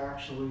way to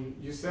actually,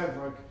 you said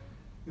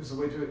there's a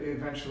way to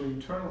eventually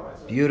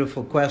internalize it?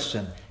 Beautiful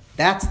question.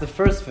 That's the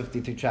first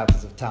 53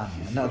 chapters of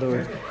Tanya. In other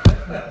words,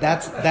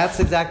 that's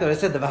exactly what I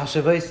said, the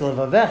V'hashavos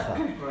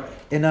levavecha. Right.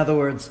 In other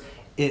words,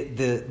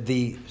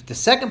 the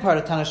second part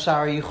of Tana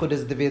Shara Yichud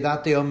is the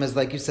V'yedat Yom, is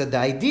like you said, the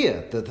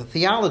idea, the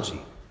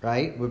theology,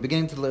 right? We're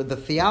beginning to learn the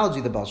theology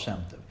of the Baal Shem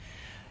Tov.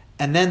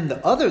 And then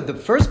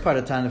the first part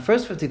of Tana, the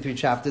first 53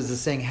 chapters is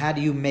saying, how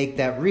do you make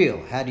that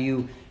real? How do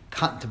you,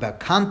 about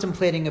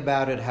contemplating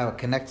about it, how it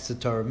connects to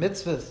Torah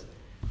mitzvahs?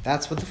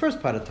 That's what the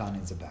first part of Tana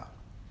is about.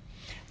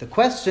 The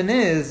question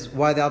is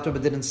why the Alter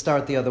Rebbe didn't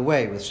start the other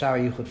way, with Shara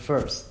Yichud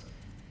first.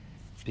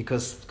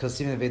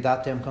 Because even the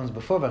V'yedat Yom comes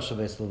before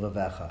V'hashavos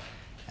levavecha.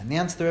 And the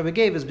answer the Rebbe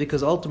gave is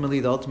because ultimately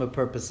the ultimate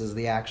purpose is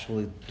the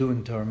actually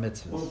doing Torah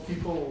mitzvahs. Well,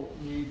 people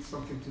need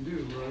something to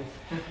do,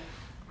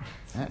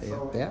 right?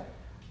 Yeah.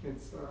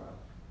 It's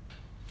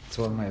That's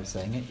one way of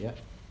saying it, yeah.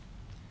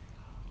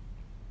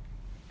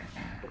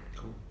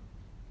 Cool.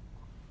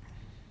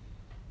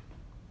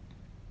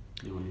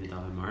 You want to do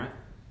David Mara?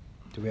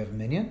 Do we have a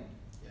minyan?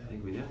 I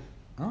think we do.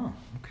 Oh,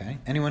 okay.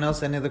 Anyone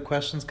else? Any other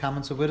questions,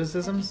 comments, or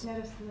witticisms? I just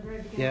noticed in the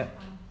very beginning, Yeah.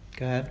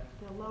 Go ahead.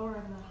 the lower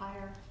and the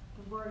higher,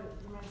 the word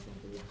reminds me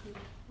of the Yichud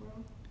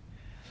word.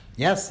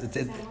 Yes,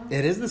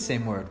 it is the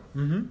same word.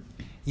 Mm-hmm.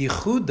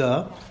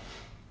 Yichuda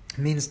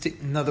means to,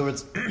 in other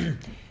words,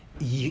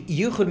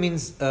 Yichud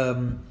means,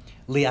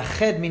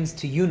 liached means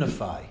to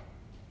unify.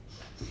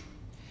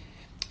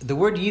 The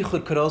word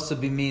yichud could also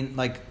be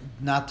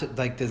not to,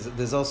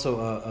 there's also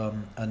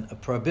a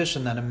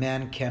prohibition that a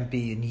man can't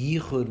be in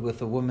yichud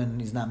with a woman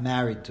he's not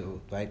married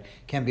to, right?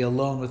 Can't be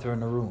alone with her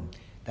in a room.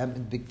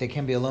 They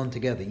can be alone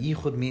together.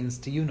 Yichud means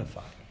to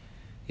unify.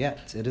 Yeah,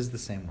 it is the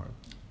same word.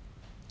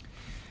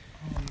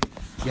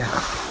 Yeah,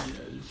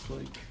 just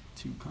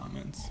 2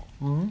 comments.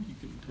 Mm-hmm. You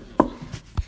can turn it on.